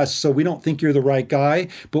not us, so we don't think you're the right guy,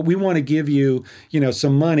 but we want to give you,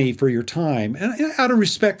 some money for your time. And out of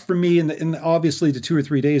respect for me and obviously the 2 or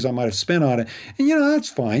 3 days I might have spent on it, and that's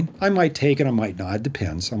fine. I might take it, I might not. It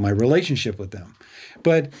depends on my relationship with them.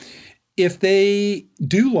 But if they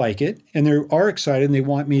do like it and they are excited and they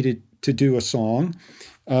want me to do a song,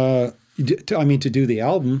 to do the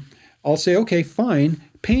album, I'll say, okay, fine,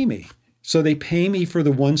 pay me. So they pay me for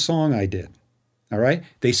the one song I did. All right?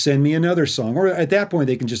 They send me another song. Or at that point,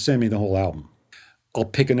 they can just send me the whole album. I'll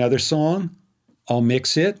pick another song. I'll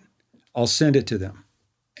mix it. I'll send it to them.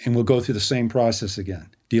 And we'll go through the same process again.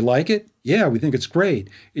 Do you like it? Yeah, we think it's great.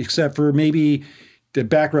 Except for maybe the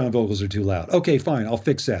background vocals are too loud. Okay, fine. I'll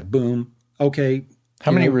fix that. Boom. Okay.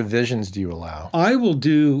 How many revisions do you allow? I will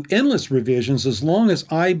do endless revisions as long as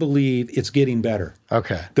I believe it's getting better.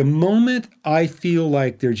 Okay. The moment I feel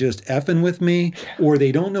like they're just effing with me, or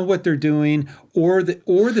they don't know what they're doing, or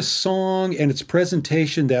the song and its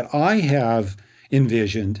presentation that I have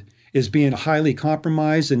envisioned is being highly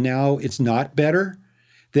compromised and now it's not better,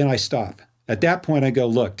 then I stop. At that point, I go,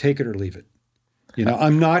 look, take it or leave it.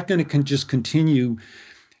 I'm not going to just continue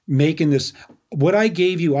making this. What I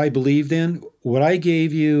gave you, I believed in. What I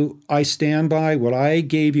gave you, I stand by. What I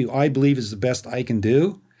gave you, I believe is the best I can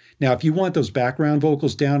do. Now, if you want those background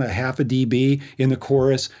vocals down a half a dB in the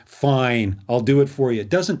chorus, fine, I'll do it for you. It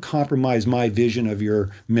doesn't compromise my vision of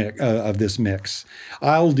your of this mix.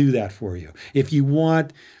 I'll do that for you. If you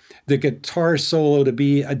want the guitar solo to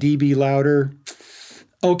be a dB louder,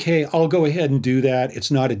 okay, I'll go ahead and do that.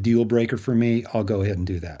 It's not a deal breaker for me. I'll go ahead and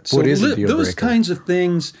do that. So what is a deal breaker? Those kinds of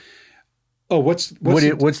things. Oh, what's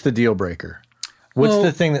the deal breaker? What's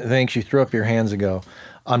the thing that makes you throw up your hands and go,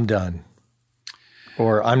 I'm done,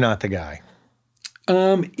 or I'm not the guy?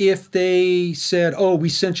 If they said, oh, we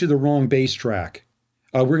sent you the wrong bass track,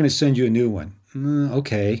 we're going to send you a new one.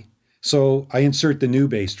 Okay. So I insert the new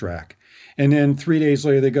bass track. And then 3 days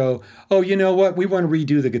later, they go, oh, you know what? We want to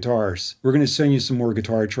redo the guitars. We're going to send you some more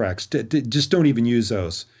guitar tracks. Just don't even use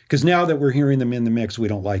those. Because now that we're hearing them in the mix, we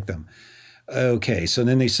don't like them. Okay, so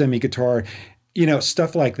then they send me guitar,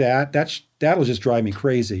 stuff like that. That'll just drive me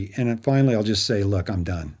crazy. And then finally, I'll just say, look, I'm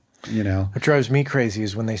done, What drives me crazy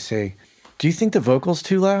is when they say, do you think the vocal's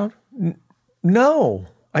too loud? No,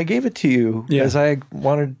 I gave it to you as I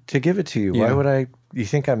wanted to give it to you. Yeah. Why would you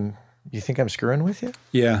think I'm screwing with you?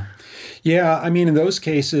 Yeah. Yeah. I mean, in those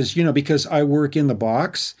cases, because I work in the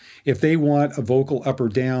box, if they want a vocal up or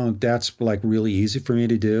down, that's like really easy for me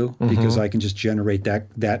to do because I can just generate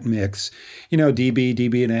that mix.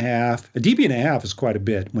 dB and a half. A dB and a half is quite a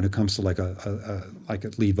bit when it comes to like a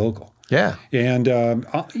lead vocal. Yeah. And,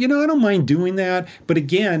 I don't mind doing that. But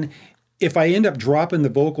again, if I end up dropping the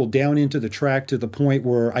vocal down into the track to the point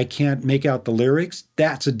where I can't make out the lyrics,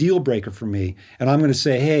 that's a deal breaker for me. And I'm going to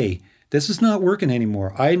say, hey, this is not working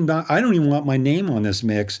anymore. I don't even want my name on this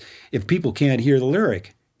mix if people can't hear the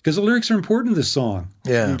lyric. Because the lyrics are important to this song.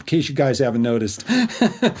 Yeah. In case you guys haven't noticed.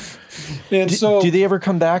 Do they ever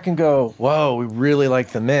come back and go, whoa, we really like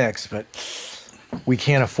the mix, but we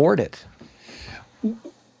can't afford it.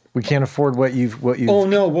 We can't afford what you've. Oh,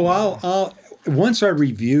 no. Well, I'll once I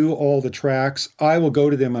review all the tracks, I will go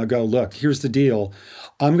to them and I'll go, look, here's the deal.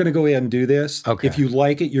 I'm going to go ahead and do this. Okay. If you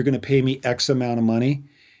like it, you're going to pay me X amount of money.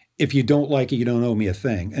 If you don't like it, you don't owe me a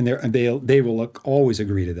thing. And they will always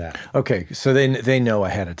agree to that. Okay. So they know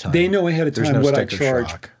ahead of time. They know ahead of time what I charge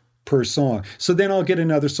shock per song. So then I'll get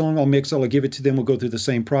another song, I'll mix, I'll give it to them, we'll go through the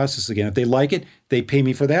same process again. If they like it, they pay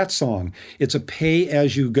me for that song. It's a pay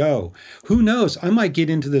as you go. Who knows? I might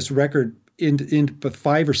get into this record in a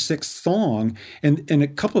 5 or 6 song, and a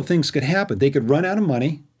couple of things could happen. They could run out of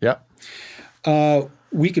money. Yeah.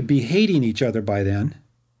 We could be hating each other by then.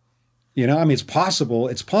 It's possible.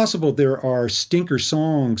 It's possible there are stinker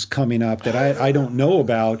songs coming up that I don't know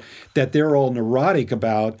about, that they're all neurotic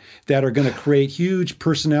about, that are going to create huge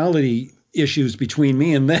personality issues between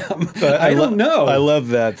me and them. I don't know. I love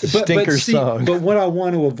that. Stinker song. But what I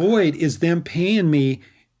want to avoid is them paying me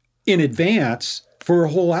in advance for a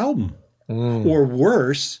whole album. Or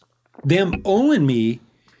worse, them owing me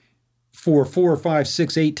for 4 or 5,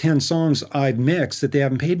 6, 8, 10 songs I've mixed that they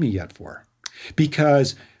haven't paid me yet for.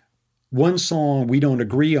 Because one song we don't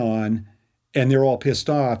agree on, and they're all pissed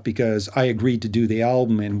off because I agreed to do the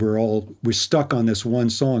album and we're stuck on this one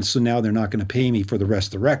song, so now they're not going to pay me for the rest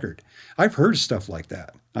of the record. I've heard stuff like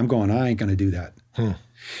that. I'm going, I ain't going to do that.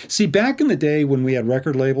 See, back in the day when we had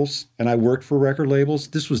record labels and I worked for record labels,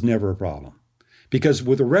 this was never a problem. Because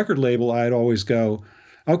with a record label, I'd always go,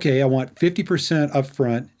 okay, I want 50%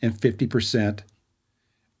 upfront and 50%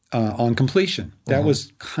 on completion. That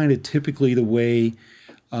was kind of typically the way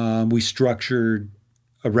we structured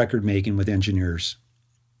a record making with engineers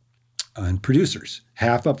and producers.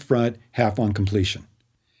 Half upfront, half on completion.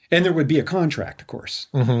 And there would be a contract, of course.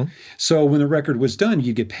 So when the record was done,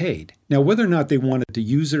 you get paid. Now, whether or not they wanted to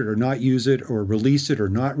use it or not use it or release it or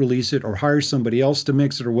not release it or hire somebody else to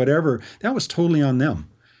mix it or whatever, that was totally on them.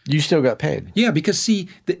 You still got paid. Yeah, because see,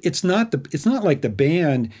 it's not like the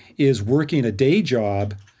band is working a day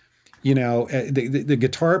job. You know, the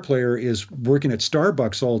guitar player is working at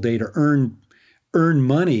Starbucks all day to earn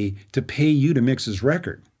money to pay you to mix his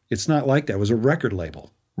record. It's not like that. It was a record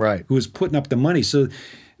label, right, who was putting up the money. So,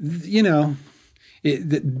 you know,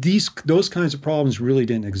 those kinds of problems really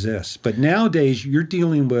didn't exist. But nowadays, you're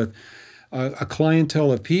dealing with a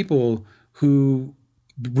clientele of people who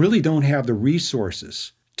really don't have the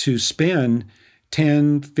resources to spend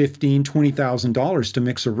 $10,000, $15,000, $20,000 to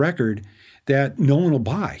mix a record that no one will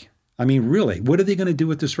buy. I mean, really, what are they going to do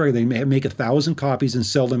with this record? They may make 1,000 copies and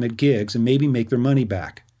sell them at gigs and maybe make their money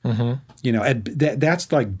back. You know,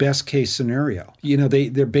 that's like best case scenario. You know,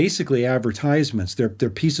 they're basically advertisements. They're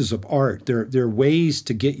pieces of art. They're ways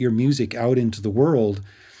to get your music out into the world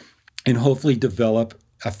and hopefully develop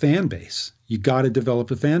a fan base. You got to develop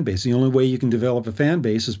a fan base. The only way you can develop a fan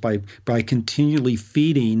base is by continually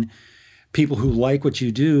feeding people who like what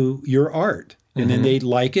you do your art. And then they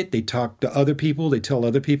like it. They talk to other people. They tell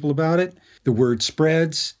other people about it. The word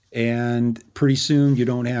spreads, and pretty soon you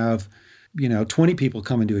don't have, 20 people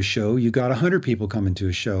coming to a show. You got 100 people coming to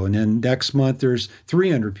a show, and then next month there's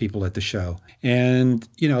 300 people at the show. And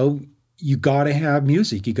you got to have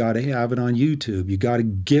music. You got to have it on YouTube. You got to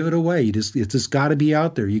give it away. It's just got to be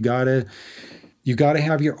out there. You got to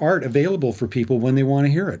have your art available for people when they want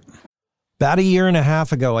to hear it. About a year and a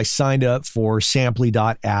half ago, I signed up for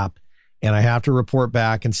Samply.app. And I have to report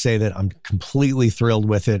back and say that I'm completely thrilled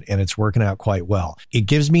with it, and it's working out quite well. It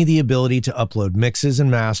gives me the ability to upload mixes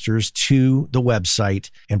and masters to the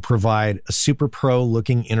website and provide a super pro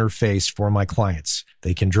looking interface for my clients.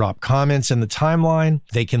 They can drop comments in the timeline.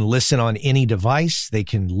 They can listen on any device. They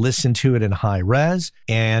can listen to it in high res.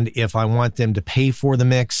 And if I want them to pay for the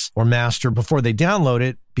mix or master before they download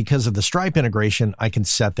it, because of the Stripe integration, I can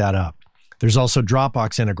set that up. There's also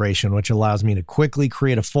Dropbox integration, which allows me to quickly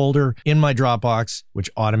create a folder in my Dropbox, which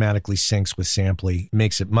automatically syncs with Samply,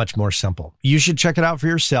 makes it much more simple. You should check it out for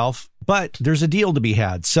yourself, but there's a deal to be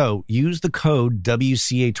had. So use the code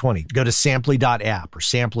WCA20. Go to Samply.app or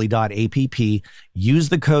Samply.app. Use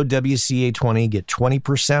the code WCA20, get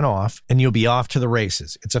 20% off, and you'll be off to the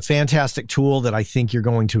races. It's a fantastic tool that I think you're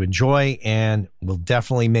going to enjoy and will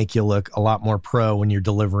definitely make you look a lot more pro when you're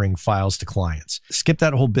delivering files to clients. Skip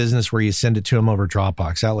that whole business where you send it to them over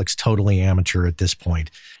Dropbox. That looks totally amateur at this point.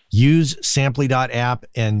 Use Samply.app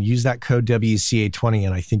and use that code WCA20,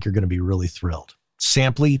 and I think you're going to be really thrilled.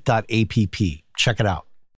 Samply.app. Check it out.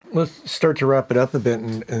 Let's start to wrap it up a bit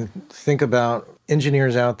and think about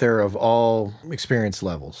engineers out there of all experience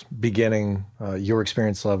levels, beginning your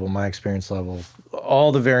experience level, my experience level,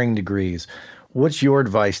 all the varying degrees. What's your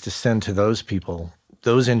advice to send to those people,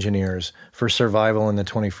 those engineers, for survival in the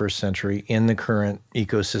 21st century in the current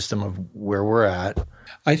ecosystem of where we're at?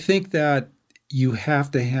 I think that you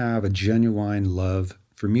have to have a genuine love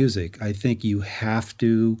for music. I think you have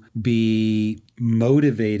to be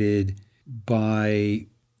motivated by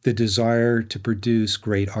the desire to produce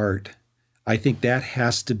great art. I think that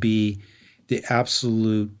has to be the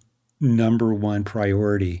absolute number one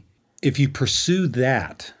priority. If you pursue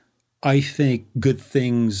that, I think good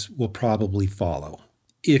things will probably follow.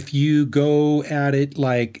 If you go at it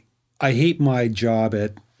like, I hate my job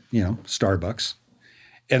at, Starbucks,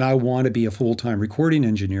 and I want to be a full-time recording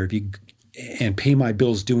engineer, and pay my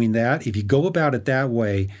bills doing that, if you go about it that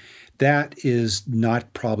way, that is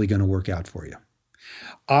not probably going to work out for you.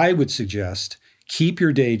 I would suggest keep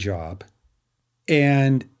your day job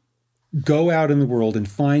and go out in the world and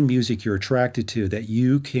find music you're attracted to that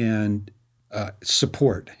you can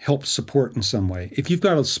help support in some way. If you've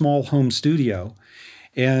got a small home studio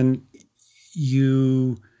and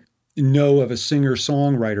you know of a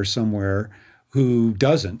singer-songwriter somewhere who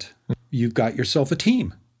doesn't, you've got yourself a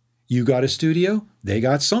team. You got a studio, they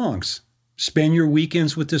got songs. Spend your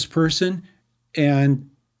weekends with this person and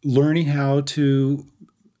learning how to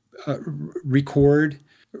record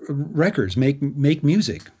records, make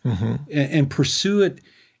music, and pursue it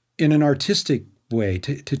in an artistic way,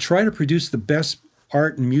 to try to produce the best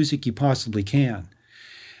art and music you possibly can.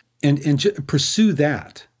 And pursue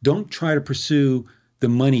that. Don't try to pursue the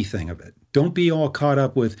money thing of it. Don't be all caught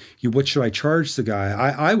up with what should I charge the guy.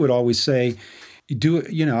 I would always say, do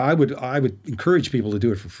it. You know, I would encourage people to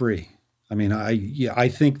do it for free. I mean, I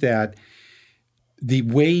think that the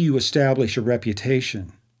way you establish a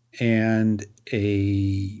reputation and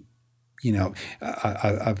a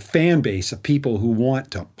fan base of people who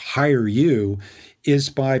want to hire you is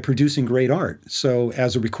by producing great art. So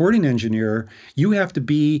as a recording engineer, you have to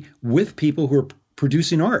be with people who are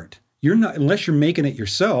producing art. You're not, unless you're making it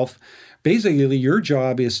yourself, basically your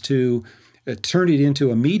job is to turn it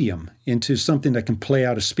into a medium, into something that can play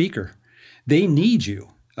out a speaker. They need you.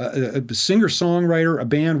 A singer-songwriter, a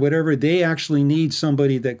band, whatever, they actually need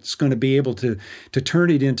somebody that's going to be able to turn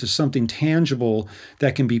it into something tangible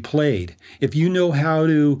that can be played. If you know how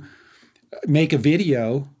to make a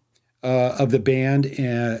video of the band,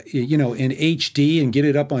 in HD and get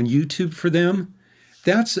it up on YouTube for them,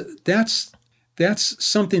 that's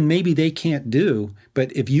something maybe they can't do.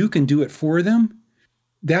 But if you can do it for them,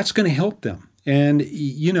 that's going to help them. And,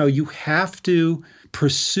 you have to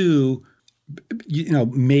pursue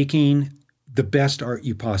making the best art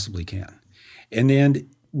you possibly can. And then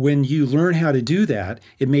when you learn how to do that,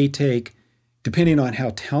 it may take, depending on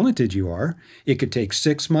how talented you are, it could take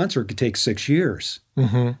 6 months or it could take 6 years,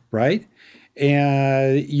 right?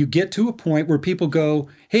 And you get to a point where people go,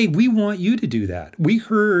 hey, we want you to do that. We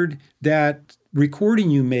heard that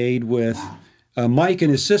recording you made with Mike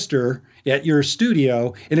and his sister at your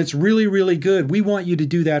studio, and it's really, really good. We want you to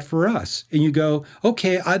do that for us. And you go,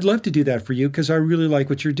 okay, I'd love to do that for you because I really like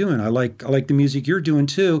what you're doing. I like the music you're doing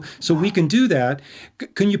too. So we can do that.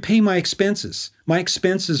 Can you pay my expenses? My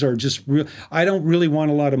expenses are just real. I don't really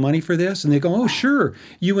want a lot of money for this. And they go, oh, sure.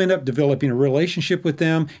 You end up developing a relationship with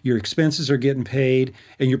them. Your expenses are getting paid,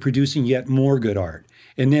 and you're producing yet more good art.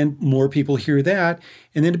 And then more people hear that,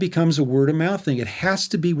 and then it becomes a word of mouth thing. It has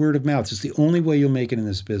to be word of mouth. It's the only way you'll make it in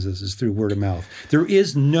this business is through word of mouth. There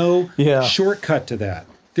is no shortcut to that.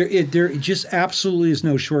 There just absolutely is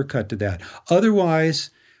no shortcut to that. Otherwise,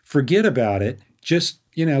 forget about it. Just,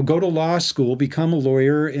 go to law school, become a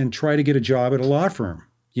lawyer, and try to get a job at a law firm,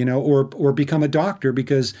 or become a doctor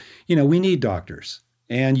because, we need doctors.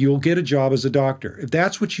 And you'll get a job as a doctor. If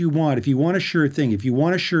that's what you want, if you want a sure thing, if you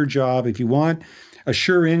want a sure job, if you want a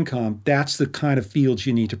sure income, that's the kind of fields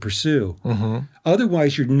you need to pursue.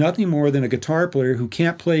 Otherwise, you're nothing more than a guitar player who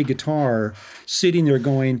can't play guitar, sitting there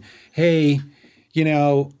going, hey,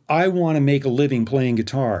 I want to make a living playing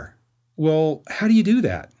guitar. Well, how do you do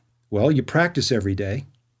that? Well, you practice every day.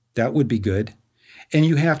 That would be good. And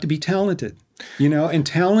you have to be talented, and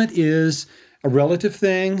talent is a relative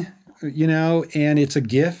thing, and it's a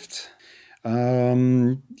gift.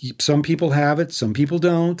 Some people have it, some people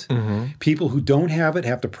don't. People who don't have it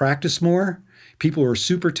have to practice more. People who are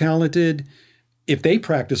super talented, if they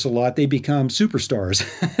practice a lot, they become superstars.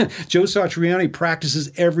 Joe Satriani practices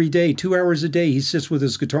every day, 2 hours a day. He sits with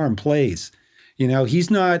his guitar and plays. He's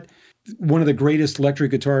not one of the greatest electric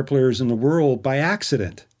guitar players in the world by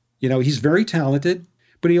accident. He's very talented,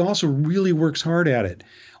 but he also really works hard at it.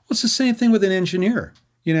 Well, it's the same thing with an engineer.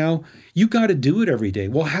 You got to do it every day.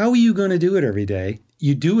 Well, how are you going to do it every day?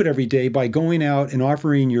 You do it every day by going out and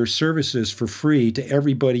offering your services for free to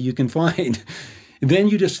everybody you can find. Then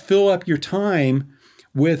you just fill up your time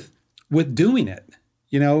with doing it.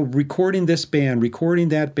 Recording this band, recording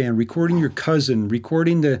that band, recording your cousin,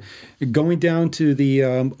 going down to the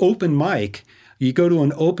open mic. You go to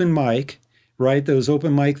an open mic, right? Those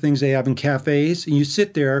open mic things they have in cafes, and you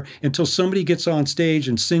sit there until somebody gets on stage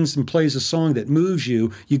and sings and plays a song that moves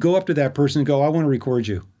you. You go up to that person and go, I want to record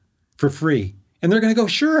you for free. And they're going to go,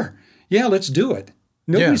 sure, yeah, let's do it.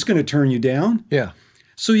 Nobody's going to turn you down. Yeah.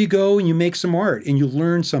 So you go and you make some art and you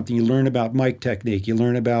learn something. You learn about mic technique. You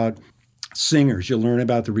learn about singers. You learn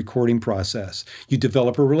about the recording process. You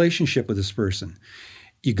develop a relationship with this person.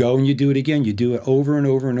 You go and you do it again. You do it over and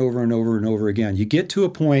over and over and over and over again. You get to a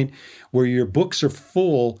point where your books are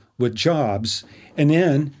full with jobs. And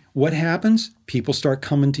then what happens? People start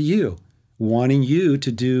coming to you, wanting you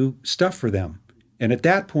to do stuff for them. And at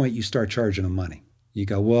that point, you start charging them money. You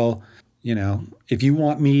go, well, if you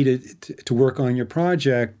want me to work on your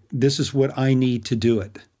project, this is what I need to do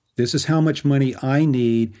it. This is how much money I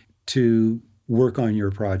need to work on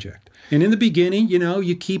your project. And in the beginning,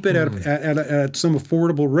 you keep it at some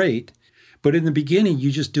affordable rate. But in the beginning,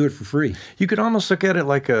 you just do it for free. You could almost look at it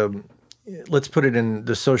like let's put it in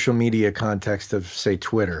the social media context of, say,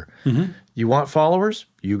 Twitter. Mm-hmm. You want followers?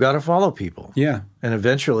 You got to follow people. Yeah. And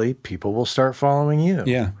eventually people will start following you.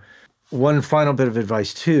 Yeah. One final bit of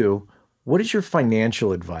advice too. What is your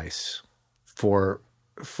financial advice for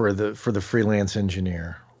the freelance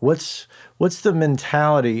engineer? What's the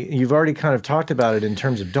mentality? You've already kind of talked about it in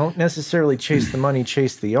terms of don't necessarily chase the money,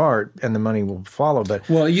 chase the art, and the money will follow. But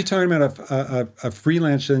well, are you talking about a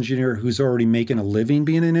freelance engineer who's already making a living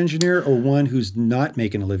being an engineer, or one who's not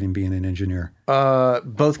making a living being an engineer?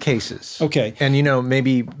 Both cases. Okay. And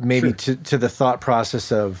maybe Sure. to the thought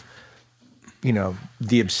process of,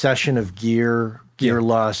 the obsession of gear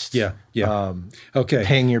lust. Yeah. Okay.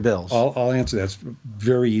 Paying your bills. I'll answer that. It's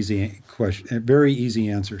very easy question. Very easy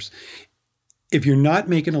answers. If you're not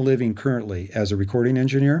making a living currently as a recording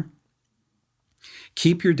engineer,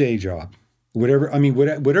 keep your day job.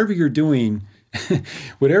 Whatever you're doing,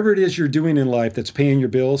 whatever it is you're doing in life that's paying your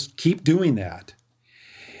bills, keep doing that.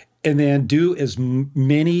 And then do as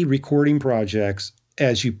many recording projects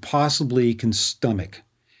as you possibly can stomach.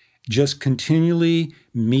 Just continually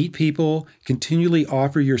meet people, continually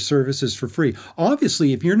offer your services for free.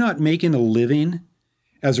 Obviously, if you're not making a living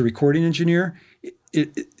as a recording engineer,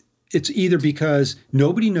 it's either because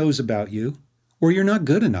nobody knows about you or you're not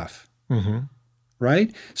good enough,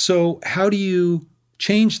 right? So how do you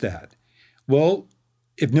change that? Well,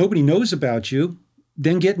 if nobody knows about you,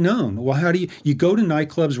 then get known. Well, how do you go to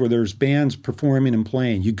nightclubs where there's bands performing and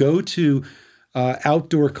playing. You go to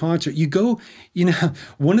outdoor concert. You go,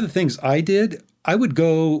 one of the things I did, I would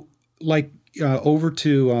go over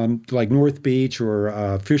to North Beach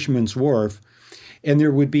or Fisherman's Wharf, and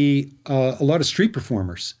there would be a lot of street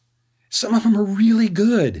performers. Some of them are really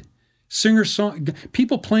good.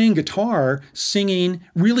 People playing guitar, singing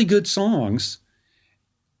really good songs,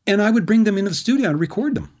 and I would bring them into the studio and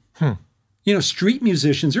record them. Street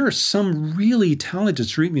musicians, there are some really talented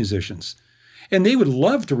street musicians, and they would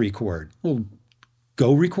love to record. Well,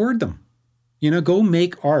 go record them. Go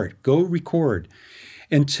make art, go record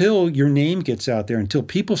until your name gets out there, until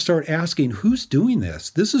people start asking, who's doing this?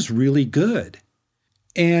 This is really good.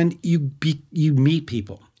 And you meet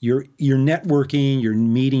people. You're networking, you're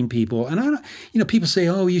meeting people. And people say,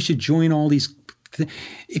 oh, you should join all these.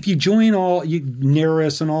 If you join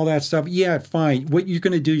NARIS and all that stuff, yeah, fine. What you're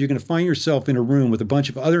going to do, you're going to find yourself in a room with a bunch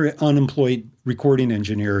of other unemployed recording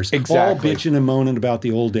engineers, all bitching and moaning about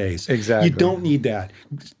the old days. Exactly. You don't need that.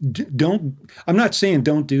 I'm not saying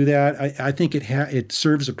don't do that. I think it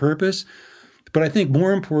serves a purpose. But I think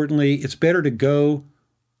more importantly, it's better to go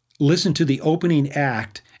listen to the opening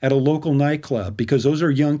act at a local nightclub, because those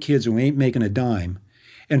are young kids who ain't making a dime,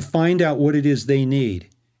 and find out what it is they need.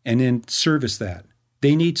 And then service that.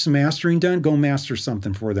 They need some mastering done, go master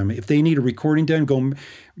something for them. If they need a recording done, go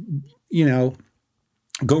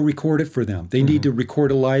record it for them. They need to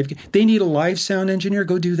record they need a live sound engineer,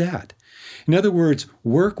 go do that. In other words,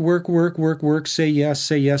 work, say yes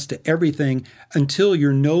to everything until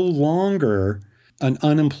you're no longer an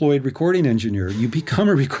unemployed recording engineer. You become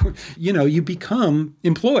you become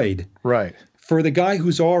employed. Right. For the guy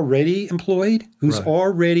who's already employed, who's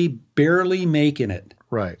already barely making it.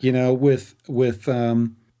 Right. With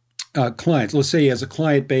clients. Let's say he has a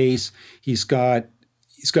client base. He's got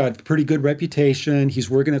a pretty good reputation. He's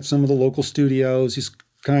working at some of the local studios. He's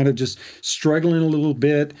kind of just struggling a little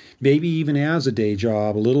bit, maybe even has a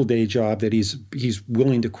little day job that he's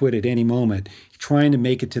willing to quit at any moment, trying to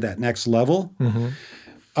make it to that next level.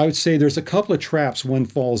 I would say there's a couple of traps one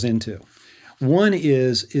falls into. One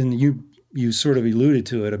is, you sort of alluded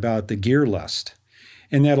to it, about the gear lust.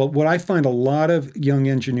 And that what I find a lot of young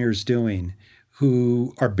engineers doing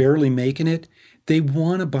who are barely making it, they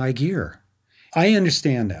want to buy gear. I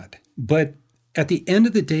understand that. But at the end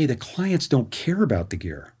of the day, the clients don't care about the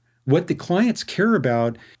gear. What the clients care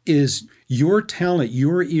about is your talent,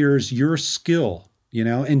 your ears, your skill,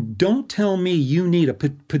 and don't tell me you need a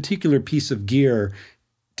particular piece of gear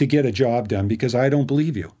to get a job done, because I don't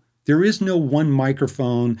believe you. There is no one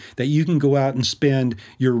microphone that you can go out and spend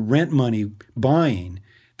your rent money buying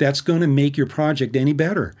that's going to make your project any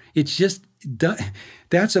better. It's just,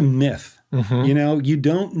 that's a myth. You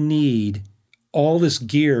don't need all this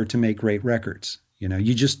gear to make great records.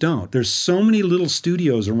 You just don't. There's so many little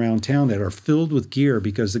studios around town that are filled with gear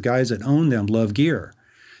because the guys that own them love gear.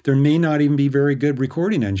 There may not even be very good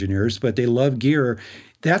recording engineers, but they love gear.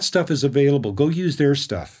 That stuff is available. Go use their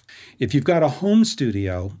stuff. If you've got a home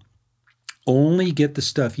studio, only get the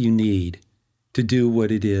stuff you need to do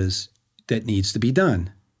what it is that needs to be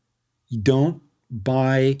done. You don't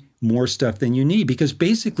buy more stuff than you need, because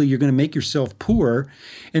basically you're going to make yourself poor,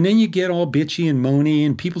 and then you get all bitchy and moany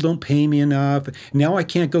and people don't pay me enough. Now I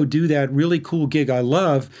can't go do that really cool gig I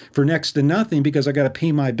love for next to nothing because I got to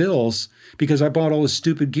pay my bills because I bought all this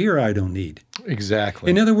stupid gear I don't need.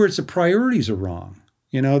 Exactly. In other words, the priorities are wrong.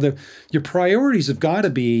 Your priorities have got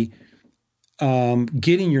to be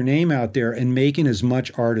getting your name out there and making as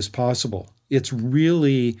much art as possible. It's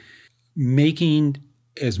really making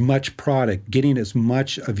as much product, getting as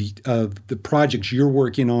much of the projects you're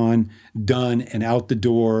working on done and out the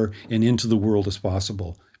door and into the world as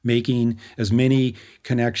possible, making as many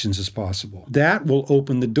connections as possible. That will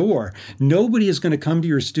open the door. Nobody is going to come to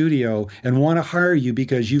your studio and want to hire you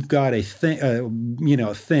because you've got a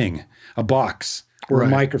thing, a box or a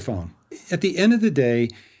microphone. At the end of the day,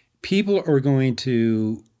 people are going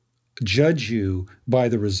to judge you by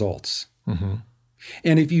the results. Mm-hmm.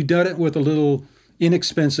 And if you've done it with a little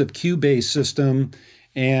inexpensive Cubase system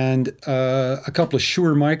and a couple of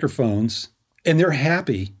Shure microphones, and they're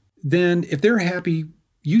happy, then if they're happy,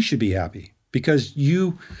 you should be happy because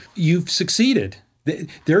you've succeeded.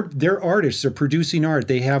 They're artists. They're producing art.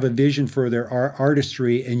 They have a vision for their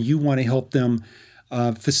artistry, and you want to help them.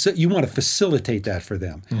 You want to facilitate that for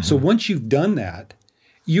them. Mm-hmm. So once you've done that,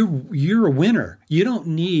 you're a winner. You don't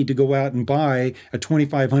need to go out and buy a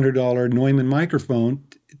 $2,500 Neumann microphone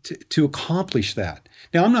to accomplish that.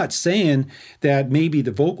 Now, I'm not saying that maybe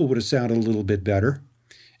the vocal would have sounded a little bit better.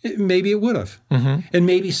 Maybe it would have. Mm-hmm. And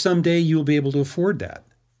maybe someday you'll be able to afford that.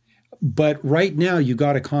 But right now, you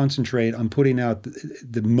got to concentrate on putting out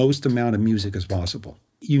the most amount of music as possible.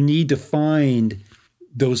 You need to find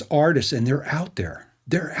those artists, and they're out there.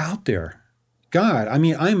 They're out there. God, I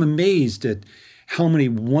mean, I'm amazed at how many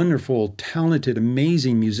wonderful, talented,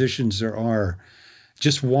 amazing musicians there are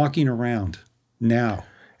just walking around now.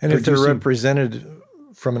 And if they're represented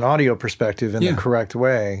from an audio perspective in the correct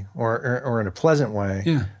way or in a pleasant way,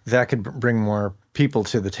 that could bring more people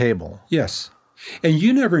to the table. Yes. And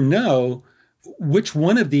you never know which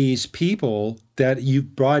one of these people that you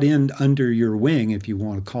brought in under your wing, if you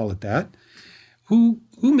want to call it that, who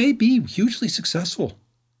may be hugely successful.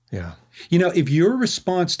 Yeah. If your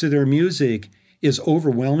response to their music is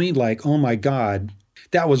overwhelming, like, oh my God,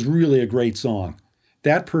 that was really a great song.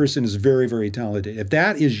 That person is very, very talented. If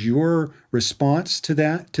that is your response to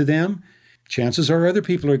them, chances are other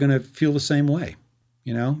people are going to feel the same way.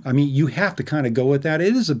 I mean, you have to kind of go with that.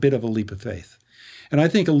 It is a bit of a leap of faith. And I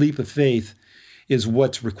think a leap of faith is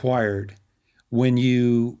what's required when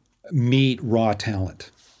you meet raw talent.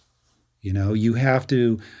 You have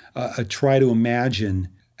to try to imagine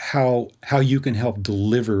how you can help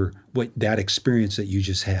deliver that experience that you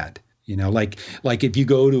just had. Like if you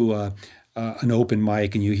go to an open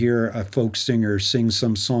mic and you hear a folk singer sing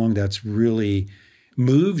some song that's really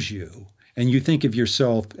moves you, and you think of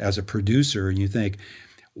yourself as a producer and you think,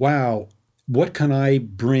 wow, what can I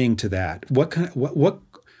bring to that?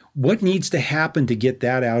 What needs to happen to get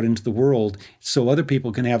that out into the world so other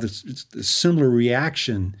people can have this similar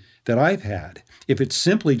reaction that I've had? If it's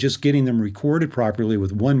simply just getting them recorded properly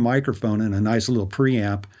with one microphone and a nice little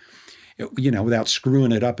preamp, without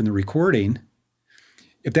screwing it up in the recording,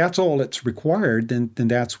 if that's all that's required, then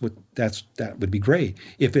that would be great.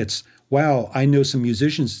 If it's, wow, I know some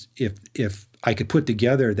musicians, if I could put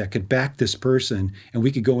together that could back this person and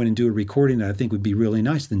we could go in and do a recording that I think would be really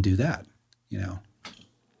nice, then do that,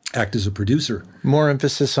 act as a producer. More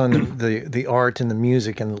emphasis on the art and the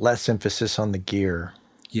music and less emphasis on the gear.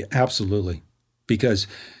 Yeah, absolutely. Because,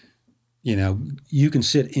 you can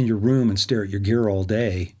sit in your room and stare at your gear all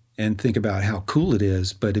day and think about how cool it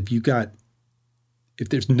is. But if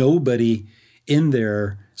there's nobody in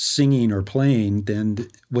there singing or playing, then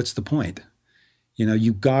what's the point?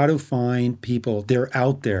 You got to find people. They're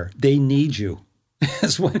out there. They need you.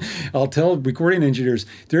 That's what I'll tell recording engineers.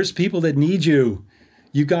 There's people that need you.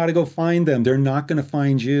 You got to go find them. They're not going to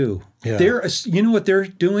find you. Yeah. You know what they're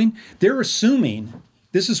doing? They're assuming,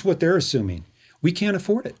 this is what they're assuming. We can't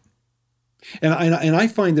afford it. And I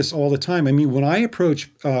find this all the time. I mean, when I approach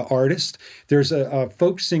artists, there's a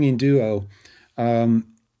folk singing duo,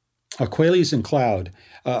 Aquales and Cloud,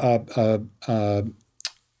 a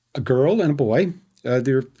girl and a boy.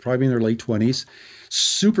 They're probably in their late 20s,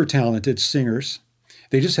 super talented singers.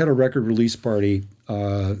 They just had a record release party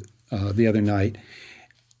the other night.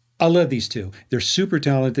 I love these two. They're super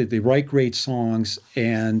talented. They write great songs.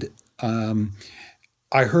 And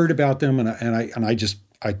I heard about them, and I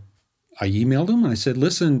emailed them and I said,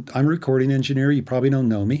 listen, I'm a recording engineer. You probably don't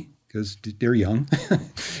know me because they're young.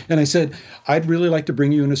 And I said, I'd really like to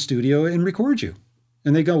bring you in a studio and record you.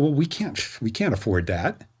 And they go, well, we can't afford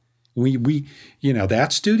that. We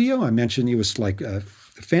that studio I mentioned, it was like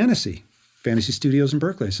Fantasy Studios in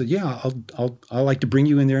Berkeley. I said, yeah, I'll like to bring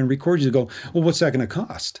you in there and record you. They go, well, what's that going to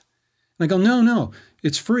cost? And I go, no,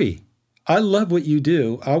 it's free. I love what you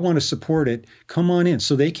do. I want to support it. Come on in.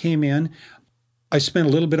 So they came in. I spent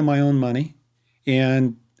a little bit of my own money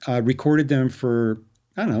and recorded them for,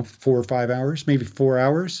 I don't know, 4 or 5 hours, maybe 4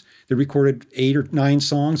 hours. They recorded 8 or 9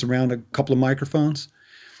 songs around a couple of microphones.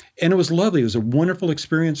 And it was lovely. It was a wonderful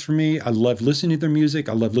experience for me. I loved listening to their music.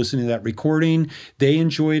 I loved listening to that recording. They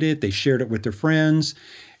enjoyed it. They shared it with their friends.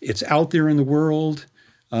 It's out there in the world.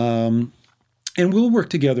 And we'll work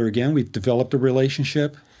together again. We've developed a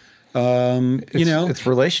relationship. It's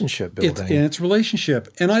relationship building. It's relationship.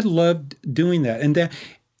 And I loved doing that. And that,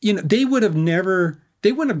 they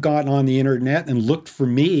wouldn't have gotten on the internet and looked for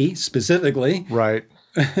me specifically. Right.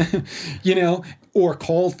 Or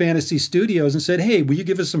called Fantasy Studios and said, hey, will you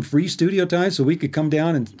give us some free studio time so we could come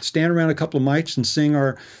down and stand around a couple of mics and sing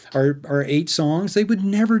our 8 songs? They would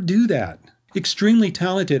never do that. Extremely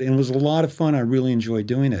talented, and it was a lot of fun. I really enjoyed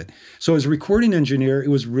doing it. So as a recording engineer, it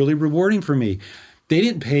was really rewarding for me. They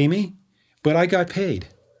didn't pay me, but I got paid.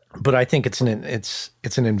 But I think it's an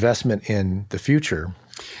investment in the future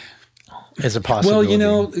as a possibility.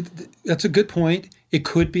 Well, that's a good point. It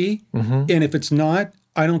could be. Mm-hmm. And if it's not,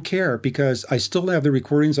 I don't care, because I still have the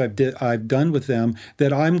recordings I've done with them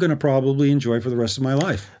that I'm going to probably enjoy for the rest of my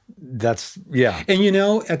life. Yeah. And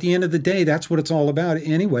at the end of the day, that's what it's all about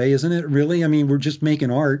anyway, isn't it? Really? I mean, we're just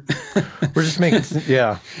making art. We're just making,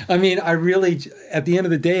 yeah. I mean, at the end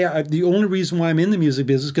of the day, the only reason why I'm in the music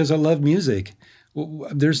business is because I love music.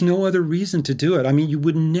 There's no other reason to do it. I mean, you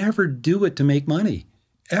would never do it to make money.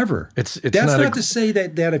 Ever. That's not to say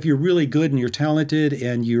that if you're really good and you're talented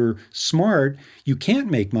and you're smart, you can't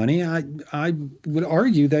make money. I would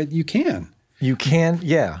argue that you can. You can,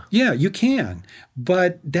 yeah. Yeah, you can.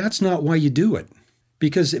 But that's not why you do it.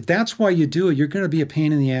 Because if that's why you do it, you're going to be a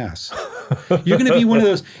pain in the ass. You're going to be one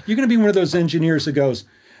of those engineers that goes,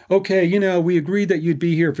 okay, we agreed that you'd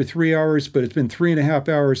be here for 3 hours, but it's been 3.5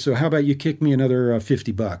 hours. So how about you kick me another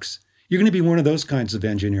 $50? You're going to be one of those kinds of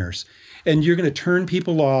engineers. And you're going to turn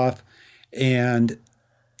people off, and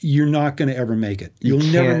you're not going to ever make it. You'll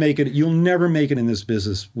never make it. You'll never make it in this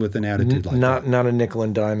business with an attitude like that. Not a nickel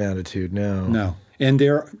and dime attitude, no. No. And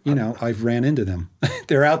I've ran into them.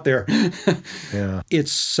 They're out there. Yeah.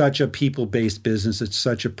 It's such a people-based business. It's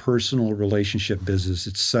such a personal relationship business.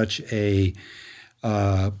 It's such a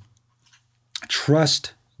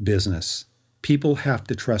trust business. People have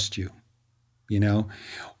to trust you,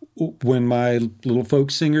 When my little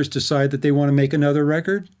folk singers decide that they want to make another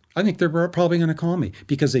record, I think they're probably going to call me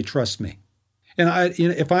because they trust me. And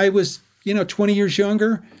if I was, 20 years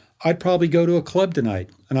younger, I'd probably go to a club tonight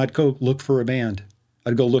and I'd go look for a band.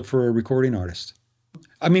 I'd go look for a recording artist.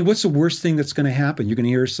 I mean, what's the worst thing that's going to happen? You're going to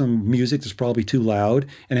hear some music that's probably too loud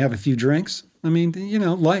and have a few drinks. I mean,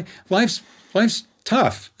 life's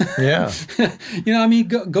tough. Yeah.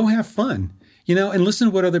 Go have fun, and listen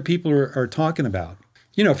to what other people are talking about.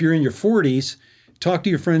 If you're in your 40s, talk to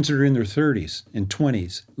your friends that are in their 30s and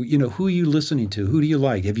 20s. Who are you listening to? Who do you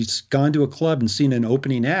like? Have you gone to a club and seen an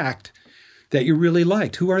opening act that you really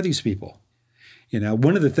liked? Who are these people?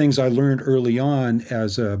 One of the things I learned early on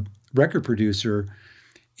as a record producer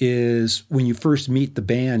is when you first meet the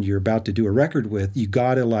band you're about to do a record with, you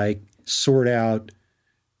got to sort out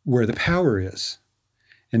where the power is.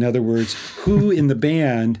 In other words, who in the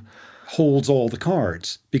band holds all the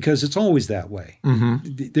cards, because it's always that way.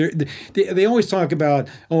 Mm-hmm. They always talk about,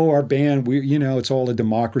 our band, it's all a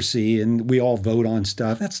democracy and we all vote on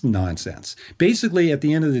stuff. That's nonsense. Basically, at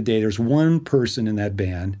the end of the day, there's one person in that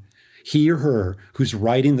band, he or her, who's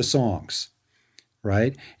writing the songs,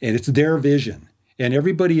 right? And it's their vision. And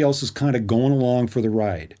everybody else is kind of going along for the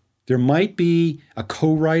ride. There might be a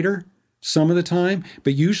co-writer some of the time,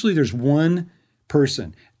 but usually there's one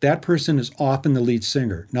person. That person is often the lead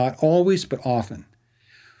singer. Not always, but often.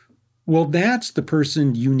 Well, that's the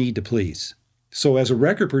person you need to please. So as a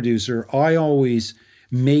record producer, I always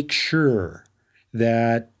make sure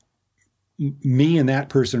that me and that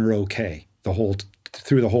person are okay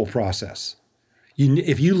through the whole process.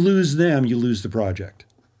 If you lose them, you lose the project,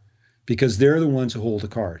 because they're the ones who hold the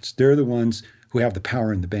cards. They're the ones who have the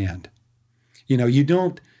power in the band. You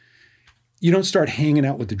don't start hanging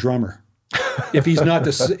out with the drummer. If he's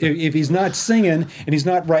not singing and he's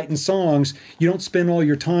not writing songs, you don't spend all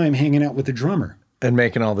your time hanging out with the drummer and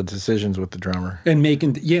making all the decisions with the drummer and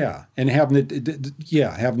having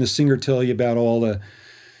the singer tell you about all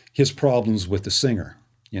his problems with the singer.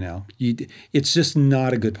 It's just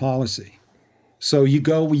not a good policy. So you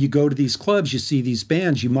go to these clubs, you see these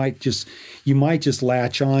bands, you might just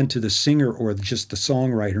latch on to the singer or just the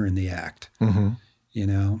songwriter in the act,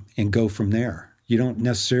 and go from there. You don't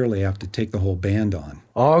necessarily have to take the whole band on.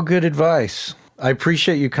 All good advice. I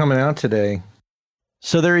appreciate you coming out today.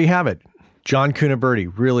 So there you have it. John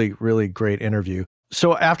Cuniberti, really, really great interview.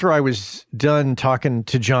 So after I was done talking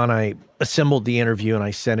to John, I assembled the interview and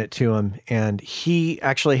I sent it to him. And he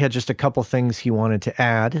actually had just a couple things he wanted to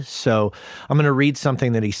add. So I'm going to read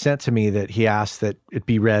something that he sent to me that he asked that it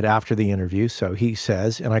be read after the interview. So he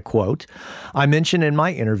says, and I quote, "I mentioned in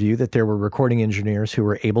my interview that there were recording engineers who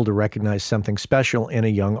were able to recognize something special in a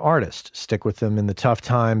young artist, stick with them in the tough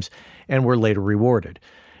times, and were later rewarded.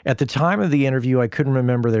 At the time of the interview, I couldn't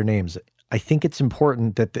remember their names. I think it's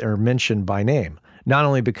important that they're mentioned by name. Not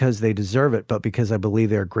only because they deserve it, but because I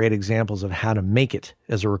believe they're great examples of how to make it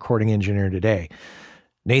as a recording engineer today.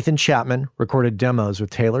 Nathan Chapman recorded demos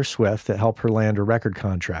with Taylor Swift that helped her land a record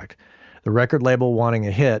contract. The record label, wanting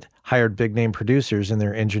a hit, hired big-name producers and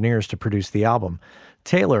their engineers to produce the album.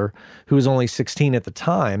 Taylor, who was only 16 at the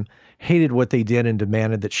time, hated what they did and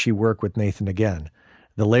demanded that she work with Nathan again.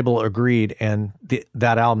 The label agreed, and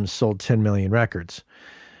that album sold 10 million records."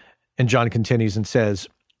 And John continues and says,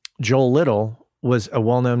 "Joel Little was a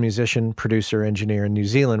well-known musician, producer, engineer in New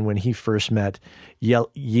Zealand when he first met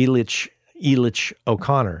Yelich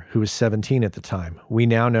O'Connor, who was 17 at the time. We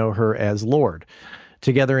now know her as Lorde.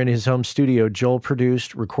 Together in his home studio, Joel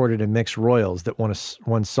produced, recorded, and mixed Royals that won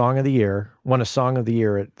a Song of the Year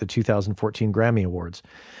at the 2014 Grammy Awards.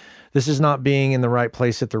 This is not being in the right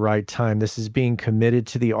place at the right time. This is being committed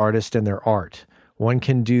to the artist and their art. One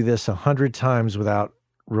can do this 100 times without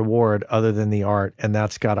reward other than the art, and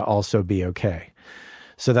that's got to also be okay."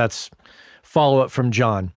 So that's follow-up from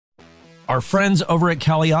John. Our friends over at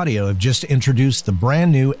Cali Audio have just introduced the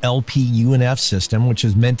brand new LP UNF system, which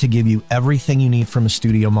is meant to give you everything you need from a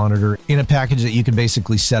studio monitor in a package that you can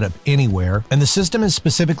basically set up anywhere. And the system is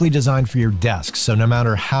specifically designed for your desk. So no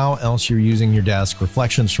matter how else you're using your desk,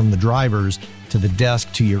 reflections from the drivers to the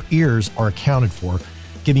desk to your ears are accounted for,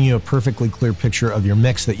 giving you a perfectly clear picture of your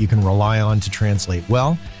mix that you can rely on to translate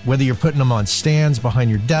well. Whether you're putting them on stands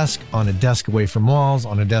behind your desk, on a desk away from walls,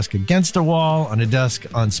 on a desk against a wall, on a desk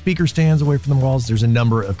on speaker stands away from the walls, there's a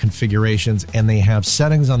number of configurations, and they have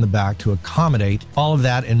settings on the back to accommodate all of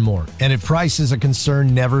that and more. And if price is a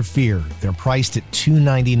concern, never fear. They're priced at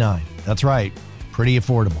 $299. That's right, pretty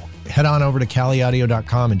affordable. Head on over to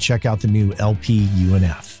caliaudio.com and check out the new LP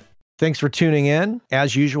UNF. Thanks for tuning in.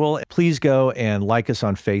 As usual, please go and like us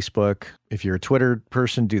on Facebook. If you're a Twitter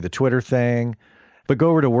person, do the Twitter thing. But go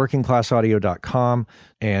over to workingclassaudio.com.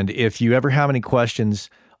 And if you ever have any questions,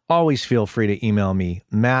 always feel free to email me,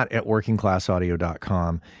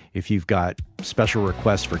 matt@workingclassaudio.com. If you've got special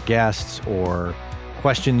requests for guests or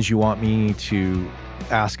questions you want me to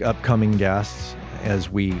ask upcoming guests as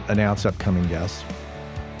we announce upcoming guests,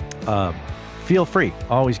 feel free.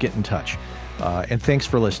 Always get in touch. And thanks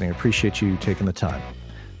for listening. I appreciate you taking the time.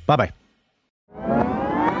 Bye-bye.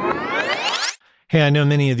 Hey, I know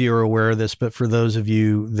many of you are aware of this, but for those of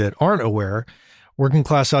you that aren't aware, Working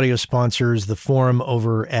Class Audio sponsors the forum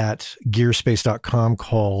over at gearspace.com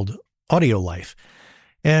called Audio Life.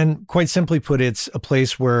 And quite simply put, it's a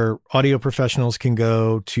place where audio professionals can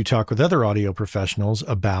go to talk with other audio professionals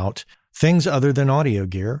about things other than audio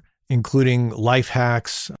gear, including life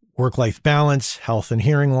hacks, work-life balance, health and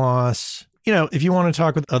hearing loss. You know, if you want to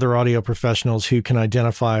talk with other audio professionals who can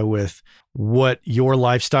identify with what your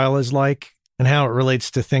lifestyle is like and how it relates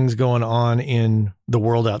to things going on in the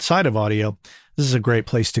world outside of audio, this is a great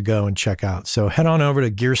place to go and check out. So head on over to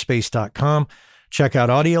gearspace.com, check out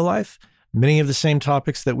Audio Life, many of the same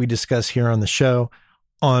topics that we discuss here on the show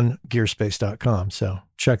on gearspace.com. So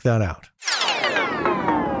check that out.